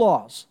had two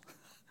laws.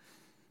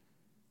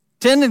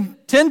 Tend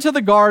to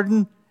the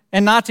garden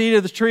and not to eat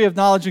of the tree of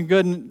knowledge and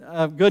good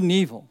and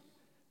evil.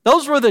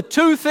 Those were the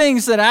two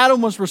things that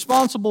Adam was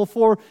responsible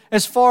for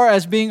as far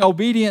as being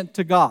obedient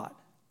to God.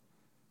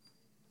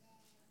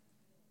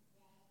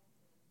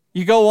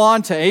 You go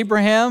on to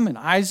Abraham and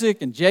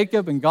Isaac and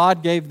Jacob, and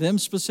God gave them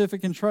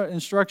specific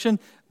instruction,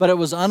 but it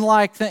was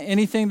unlike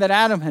anything that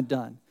Adam had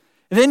done.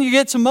 And then you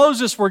get to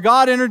Moses, where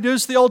God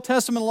introduced the Old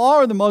Testament law,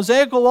 or the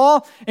Mosaical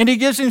law, and he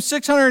gives him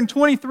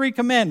 623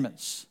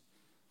 commandments.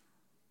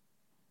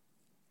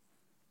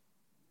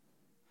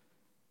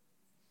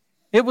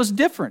 It was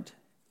different.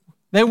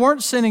 They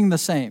weren't sinning the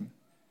same.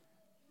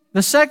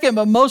 The second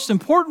but most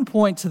important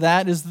point to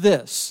that is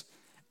this.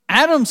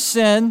 Adam's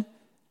sin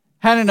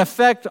had an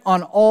effect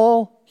on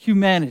all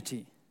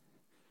humanity.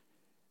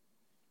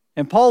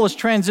 And Paul is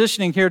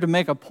transitioning here to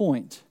make a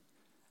point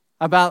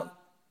about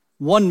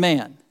one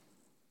man.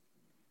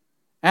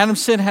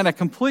 Adam's sin had a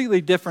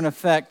completely different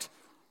effect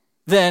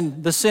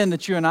than the sin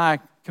that you and I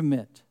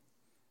commit,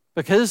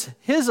 because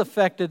his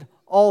affected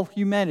all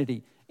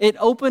humanity. It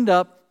opened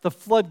up the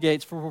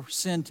floodgates for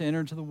sin to enter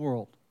into the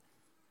world.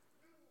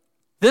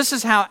 This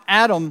is how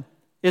Adam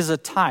is a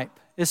type.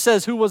 It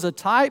says who was a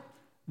type?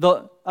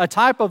 A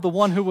type of the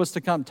one who was to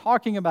come,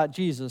 talking about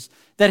Jesus,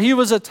 that he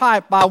was a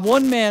type by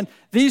one man.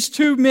 These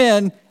two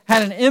men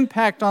had an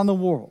impact on the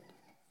world.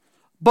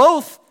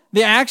 Both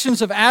the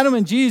actions of Adam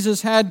and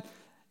Jesus had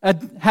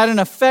an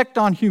effect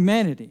on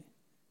humanity.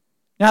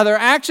 Now, their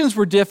actions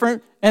were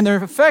different and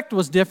their effect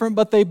was different,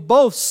 but they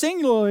both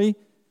singularly,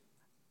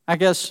 I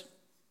guess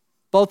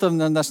both of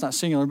them, that's not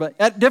singular, but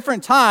at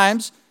different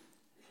times,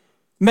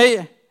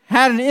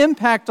 had an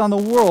impact on the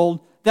world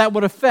that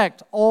would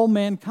affect all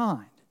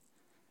mankind.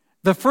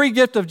 The free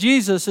gift of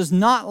Jesus is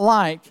not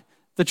like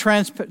the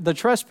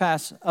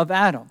trespass of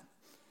Adam.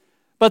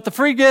 But the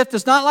free gift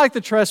is not like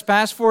the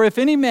trespass, for if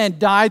any man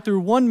died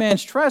through one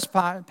man's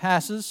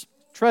trespass,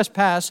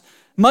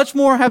 much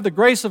more have the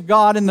grace of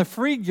God and the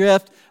free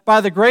gift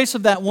by the grace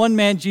of that one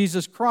man,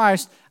 Jesus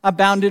Christ,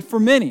 abounded for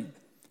many.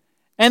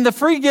 And the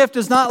free gift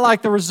is not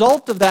like the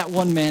result of that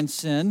one man's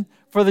sin,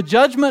 for the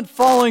judgment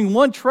following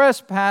one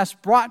trespass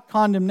brought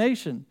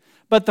condemnation,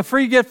 but the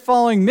free gift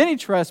following many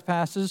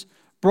trespasses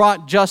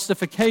brought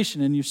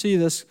justification. And you see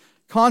this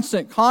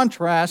constant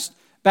contrast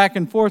back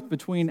and forth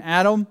between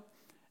Adam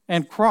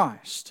and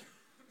Christ.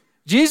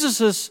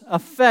 Jesus'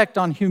 effect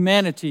on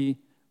humanity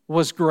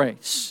was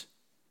grace.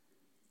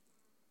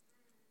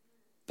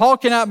 Paul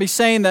cannot be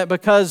saying that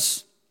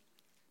because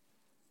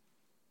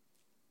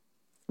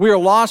we are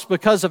lost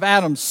because of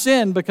Adam's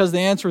sin, because the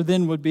answer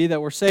then would be that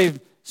we're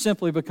saved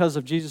simply because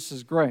of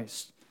Jesus'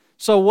 grace.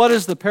 So what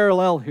is the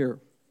parallel here?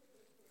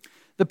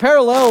 The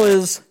parallel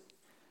is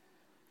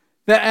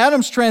that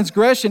Adam's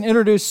transgression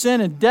introduced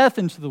sin and death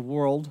into the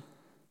world,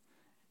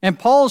 and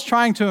Paul is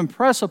trying to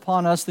impress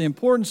upon us the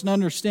importance and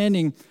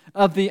understanding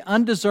of the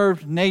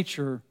undeserved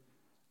nature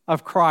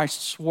of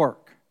Christ's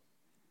work.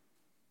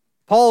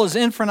 Paul is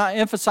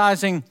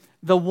emphasizing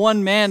the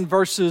one man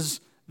versus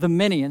the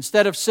many.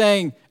 Instead of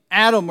saying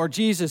Adam or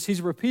Jesus,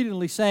 he's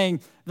repeatedly saying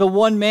the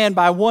one man,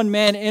 by one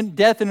man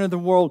death entered the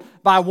world,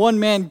 by one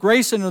man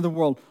grace entered the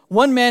world.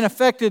 One man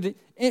affected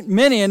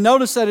many, and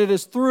notice that it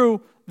is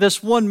through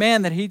this one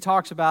man that he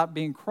talks about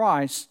being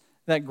Christ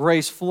that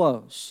grace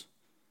flows.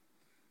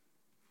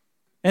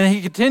 And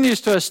he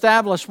continues to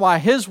establish why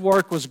his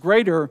work was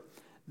greater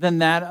than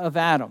that of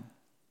Adam.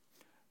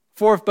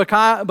 For if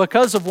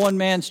because of one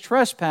man's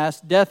trespass,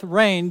 death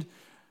reigned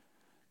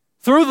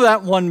through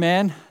that one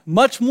man,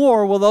 much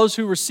more will those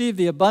who receive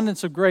the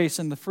abundance of grace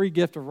and the free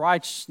gift of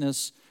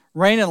righteousness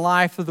reign in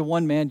life through the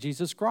one man,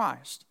 Jesus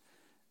Christ.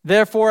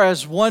 Therefore,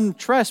 as one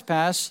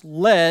trespass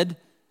led,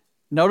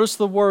 notice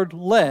the word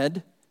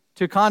led,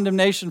 to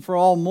condemnation for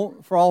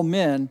all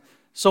men,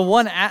 so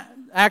one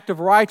act of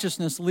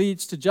righteousness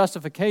leads to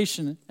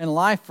justification and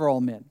life for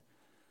all men.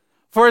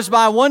 For as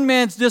by one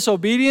man's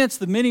disobedience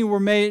the many were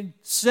made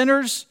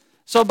sinners,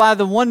 so by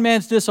the one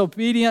man's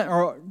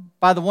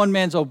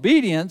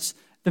obedience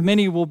the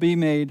many will be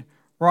made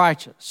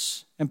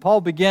righteous. And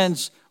Paul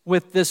begins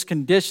with this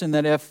condition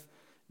that if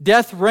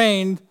death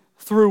reigned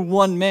through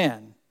one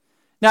man.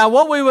 Now,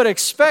 what we would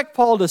expect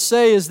Paul to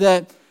say is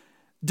that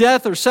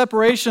death or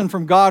separation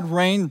from God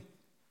reigned,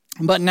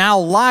 but now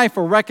life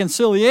or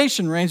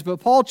reconciliation reigns. But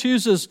Paul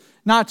chooses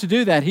not to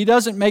do that. He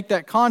doesn't make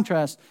that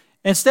contrast.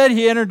 Instead,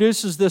 he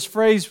introduces this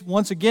phrase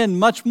once again,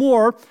 much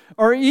more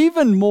or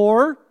even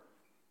more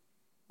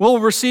will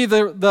receive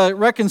the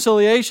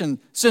reconciliation.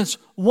 Since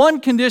one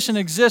condition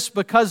exists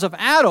because of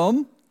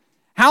Adam,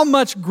 how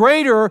much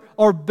greater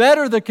or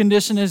better the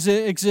condition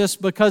exists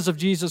because of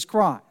Jesus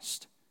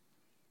Christ.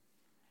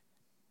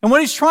 And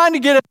what he's trying to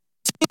get at,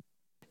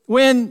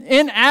 when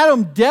in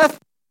Adam death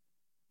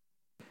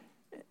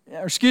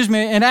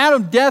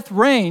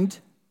reigned,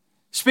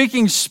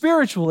 speaking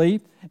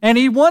spiritually, and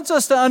he wants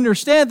us to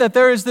understand that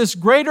there is this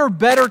greater,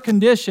 better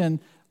condition,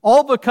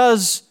 all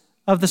because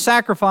of the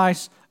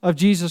sacrifice of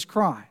Jesus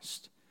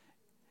Christ.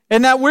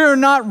 And that we are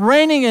not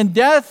reigning in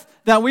death,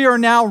 that we are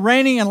now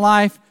reigning in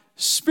life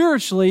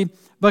spiritually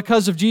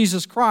because of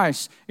Jesus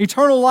Christ.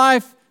 Eternal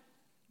life,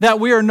 that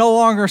we are no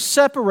longer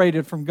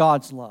separated from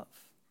God's love.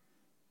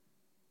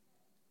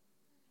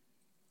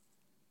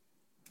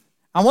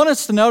 I want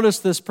us to notice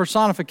this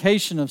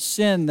personification of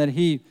sin that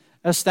he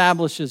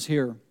establishes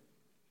here.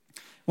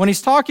 When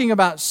he's talking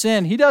about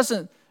sin, he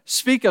doesn't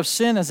speak of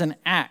sin as an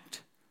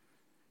act.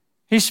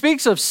 He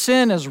speaks of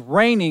sin as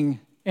reigning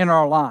in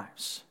our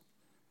lives,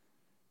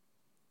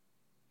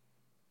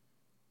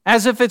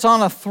 as if it's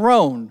on a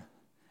throne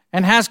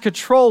and has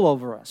control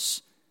over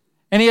us.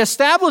 And he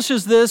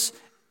establishes this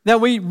that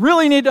we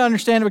really need to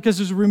understand, because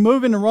as we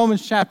move into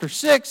Romans chapter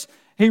 6,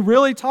 he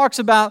really talks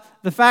about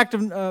the fact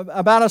of,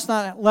 about us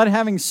not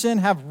having sin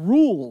have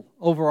rule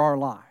over our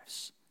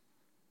lives.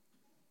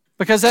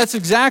 Because that's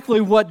exactly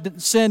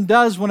what sin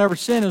does whenever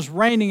sin is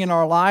reigning in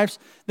our lives,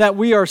 that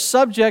we are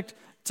subject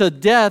to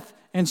death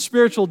and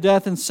spiritual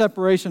death and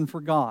separation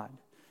from God.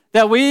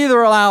 That we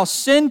either allow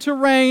sin to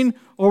reign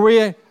or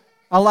we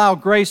allow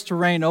grace to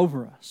reign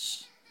over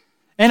us.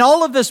 And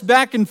all of this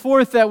back and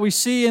forth that we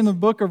see in the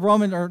book of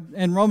Romans, or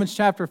in Romans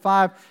chapter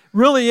 5,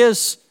 really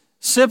is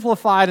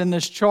simplified in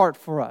this chart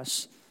for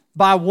us.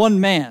 By one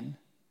man,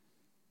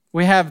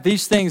 we have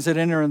these things that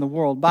enter in the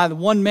world. By the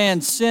one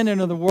man, sin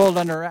entered the world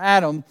under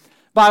Adam.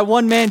 By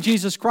one man,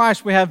 Jesus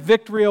Christ, we have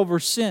victory over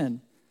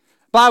sin.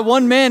 By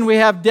one man, we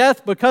have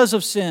death because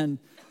of sin.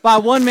 By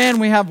one man,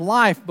 we have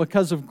life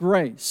because of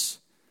grace.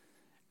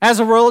 As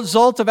a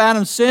result of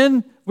Adam's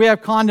sin, we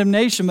have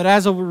condemnation. But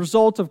as a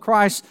result of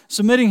Christ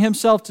submitting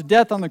himself to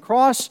death on the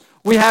cross,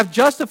 we have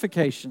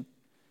justification.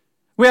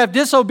 We have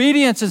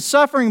disobedience and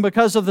suffering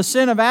because of the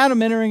sin of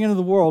Adam entering into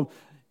the world.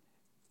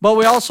 But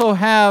we also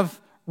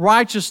have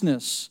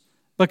righteousness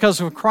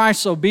because of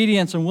Christ's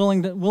obedience and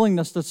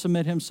willingness to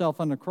submit himself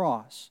on the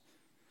cross.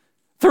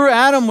 Through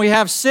Adam, we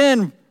have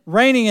sin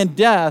reigning in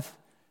death.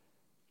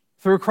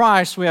 Through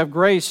Christ, we have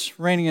grace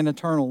reigning in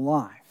eternal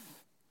life.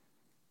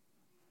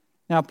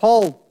 Now,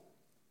 Paul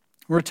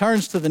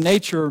returns to the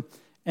nature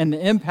and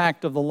the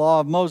impact of the law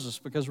of Moses,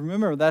 because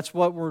remember, that's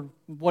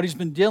what he's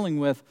been dealing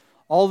with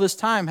all this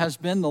time has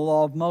been the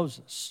law of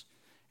Moses.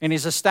 And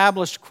he's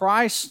established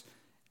Christ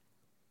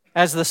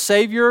as the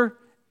Savior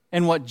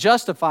and what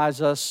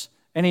justifies us,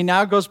 and he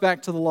now goes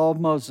back to the law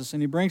of Moses,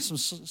 and he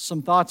brings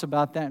some thoughts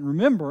about that. And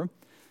remember,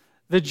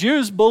 the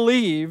Jews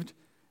believed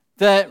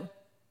that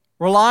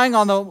relying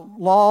on the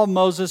law of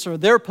Moses, or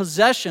their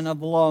possession of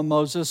the law of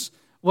Moses,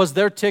 was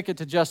their ticket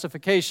to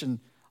justification.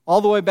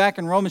 All the way back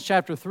in Romans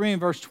chapter 3 and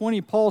verse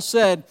 20, Paul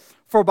said,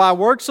 "For by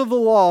works of the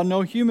law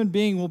no human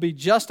being will be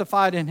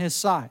justified in his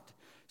sight,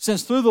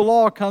 since through the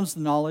law comes the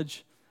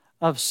knowledge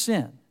of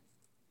sin."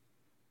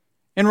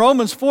 In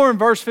Romans 4 and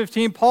verse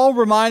 15, Paul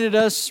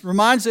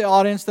reminds the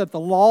audience that the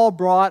law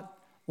brought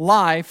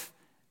life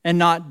and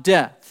not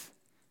death.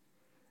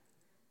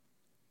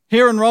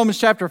 Here in Romans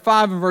chapter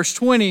 5 and verse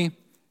 20,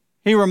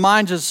 he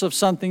reminds us of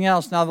something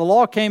else. Now, the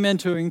law came in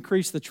to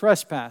increase the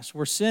trespass.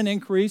 Where sin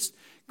increased,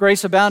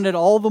 grace abounded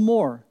all the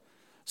more.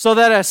 So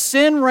that as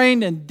sin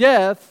reigned in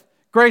death,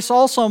 grace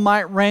also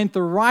might reign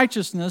through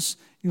righteousness,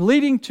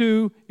 leading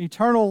to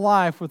eternal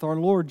life with our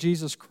Lord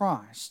Jesus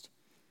Christ.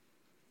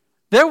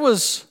 There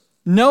was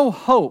no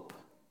hope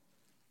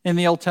in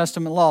the Old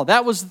Testament law.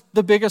 That was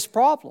the biggest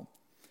problem.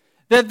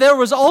 That there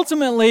was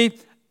ultimately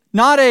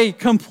not a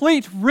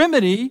complete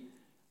remedy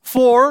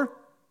for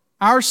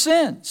our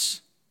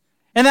sins.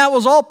 And that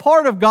was all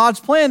part of God's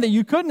plan, that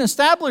you couldn't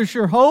establish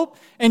your hope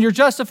and your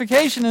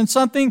justification in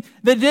something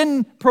that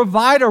didn't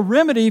provide a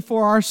remedy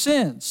for our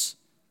sins.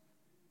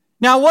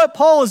 Now, what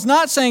Paul is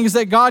not saying is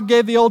that God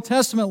gave the Old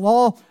Testament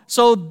law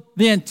so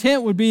the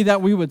intent would be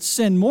that we would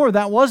sin more.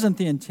 That wasn't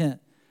the intent.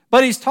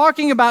 But he's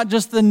talking about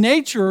just the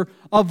nature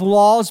of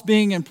laws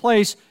being in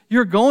place.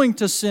 You're going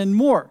to sin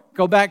more.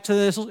 Go back to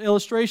this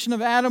illustration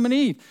of Adam and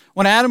Eve.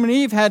 When Adam and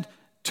Eve had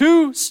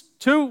two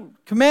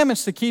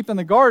commandments to keep in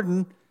the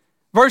garden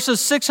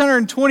versus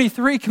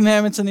 623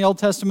 commandments in the Old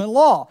Testament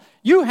law,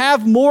 you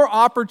have more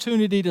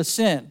opportunity to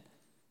sin,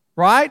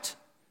 right?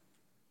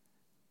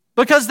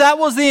 Because that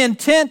was the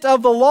intent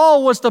of the law,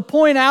 was to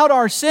point out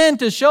our sin,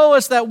 to show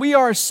us that we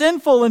are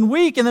sinful and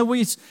weak and that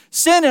we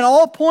sin in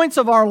all points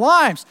of our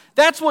lives.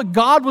 That's what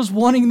God was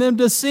wanting them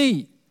to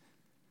see.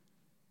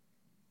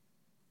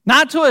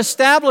 Not to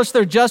establish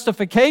their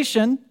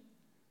justification.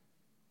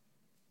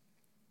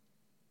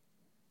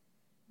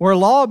 Where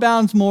law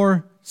abounds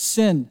more,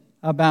 sin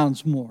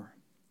abounds more.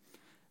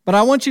 But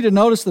I want you to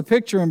notice the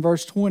picture in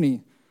verse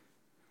 20.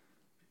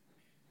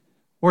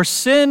 Where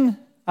sin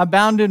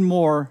abounded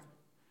more,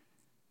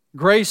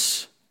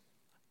 grace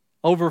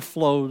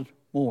overflowed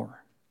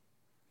more.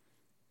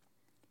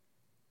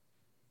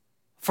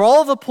 For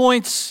all the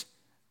points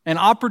and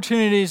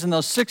opportunities in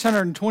those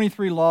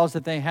 623 laws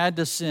that they had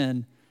to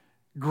sin,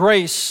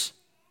 grace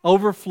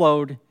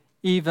overflowed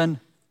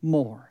even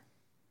more.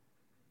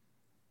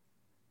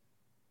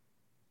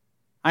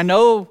 I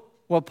know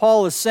what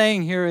Paul is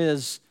saying here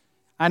is,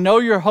 I know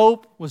your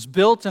hope was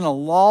built in a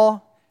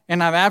law,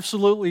 and I've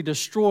absolutely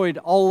destroyed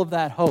all of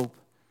that hope.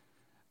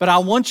 But I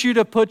want you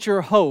to put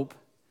your hope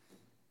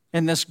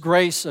in this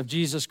grace of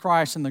Jesus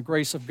Christ and the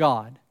grace of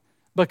God,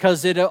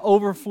 because it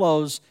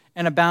overflows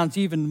and abounds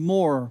even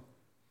more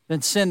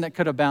than sin that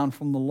could abound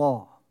from the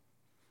law.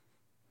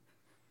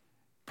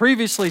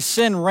 Previously,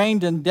 sin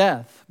reigned in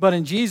death, but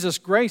in Jesus,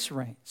 grace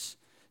reigns.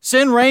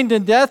 Sin reigned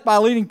in death by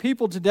leading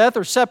people to death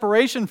or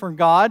separation from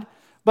God,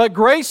 but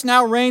grace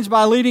now reigns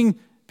by leading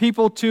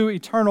people to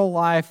eternal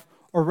life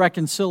or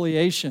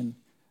reconciliation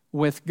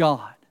with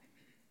God.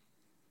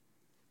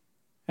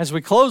 As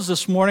we close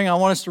this morning, I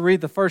want us to read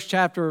the first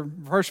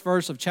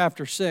verse of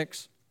chapter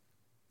 6.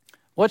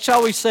 What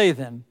shall we say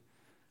then?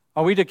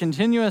 Are we to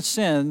continue in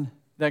sin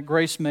that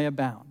grace may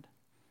abound?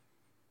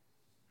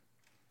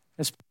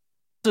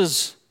 This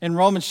is in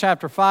Romans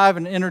chapter 5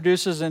 and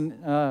introduces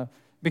and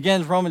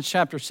begins Romans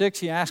chapter 6.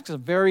 He asks a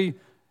very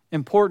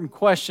important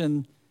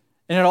question,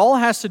 and it all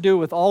has to do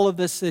with all of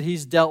this that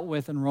he's dealt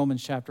with in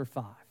Romans chapter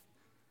 5.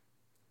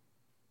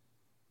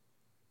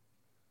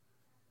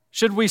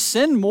 Should we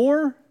sin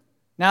more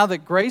now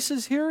that grace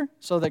is here,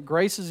 so that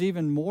grace is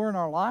even more in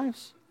our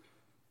lives?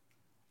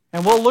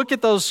 And we'll look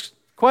at those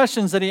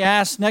questions that he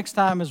asks next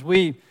time as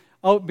we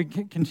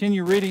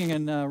continue reading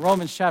in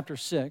Romans chapter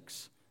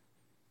 6.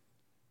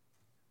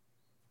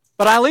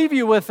 But I leave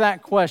you with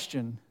that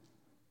question.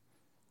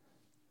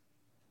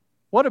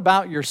 What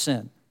about your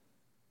sin?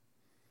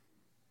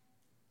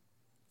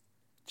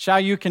 Shall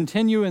you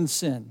continue in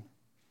sin?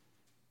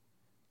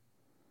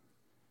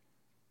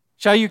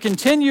 Shall you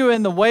continue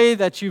in the way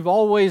that you've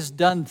always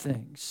done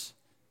things?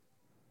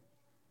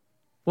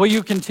 Will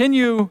you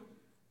continue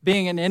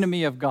being an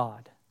enemy of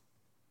God?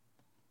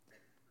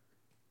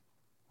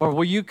 Or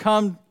will you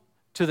come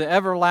to the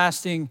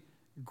everlasting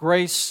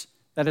grace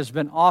that has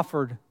been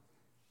offered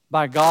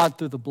by God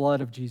through the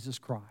blood of Jesus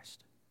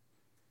Christ?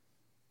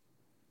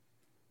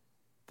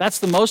 That's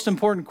the most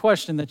important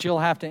question that you'll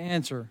have to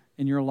answer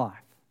in your life.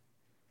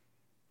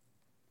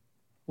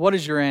 What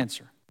is your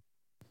answer?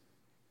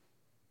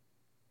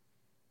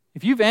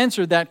 If you've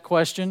answered that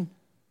question,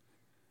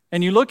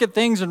 and you look at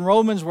things in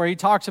Romans where he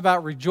talks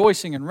about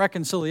rejoicing and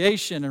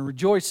reconciliation and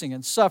rejoicing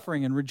and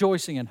suffering and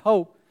rejoicing and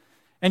hope,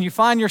 and you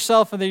find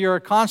yourself that you're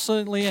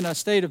constantly in a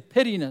state of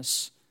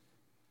pittiness,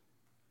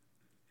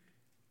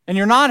 and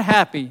you're not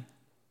happy,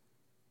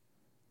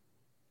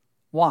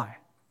 why?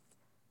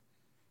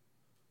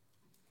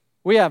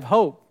 We have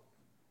hope.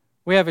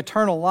 We have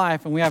eternal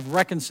life, and we have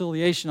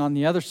reconciliation on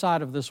the other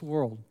side of this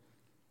world.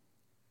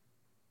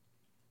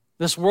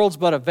 This world's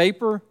but a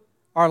vapor.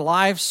 Our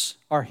lives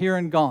are here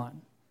and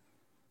gone.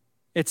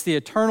 It's the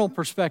eternal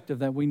perspective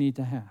that we need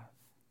to have.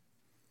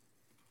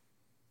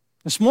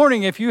 This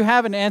morning, if you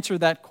haven't answered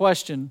that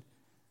question,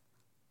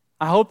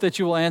 I hope that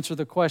you will answer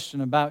the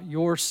question about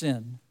your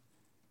sin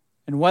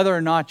and whether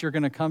or not you're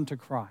going to come to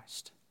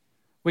Christ.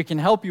 We can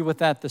help you with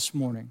that this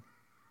morning.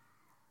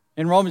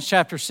 In Romans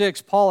chapter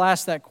 6, Paul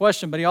asked that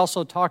question, but he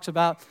also talks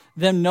about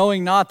them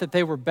knowing not that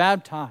they were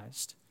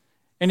baptized.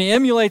 And he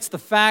emulates the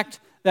fact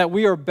that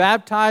we are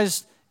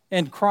baptized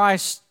in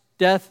Christ's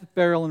death,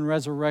 burial, and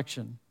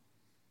resurrection.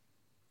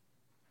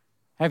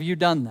 Have you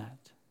done that?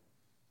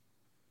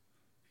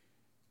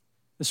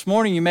 This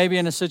morning you may be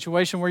in a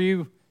situation where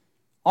you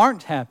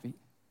aren't happy.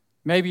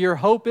 Maybe your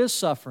hope is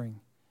suffering.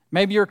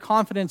 Maybe your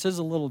confidence is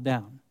a little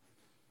down.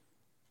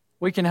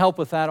 We can help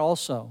with that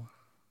also.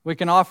 We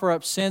can offer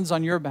up sins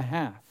on your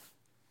behalf.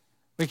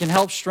 We can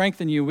help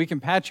strengthen you. We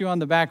can pat you on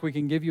the back. We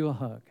can give you a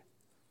hug.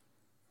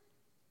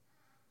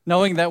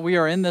 Knowing that we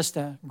are in this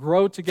to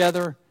grow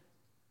together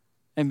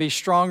and be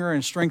stronger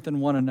and strengthen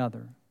one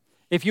another.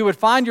 If you would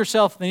find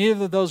yourself in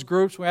either of those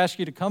groups, we ask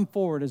you to come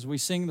forward as we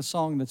sing the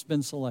song that's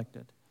been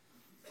selected.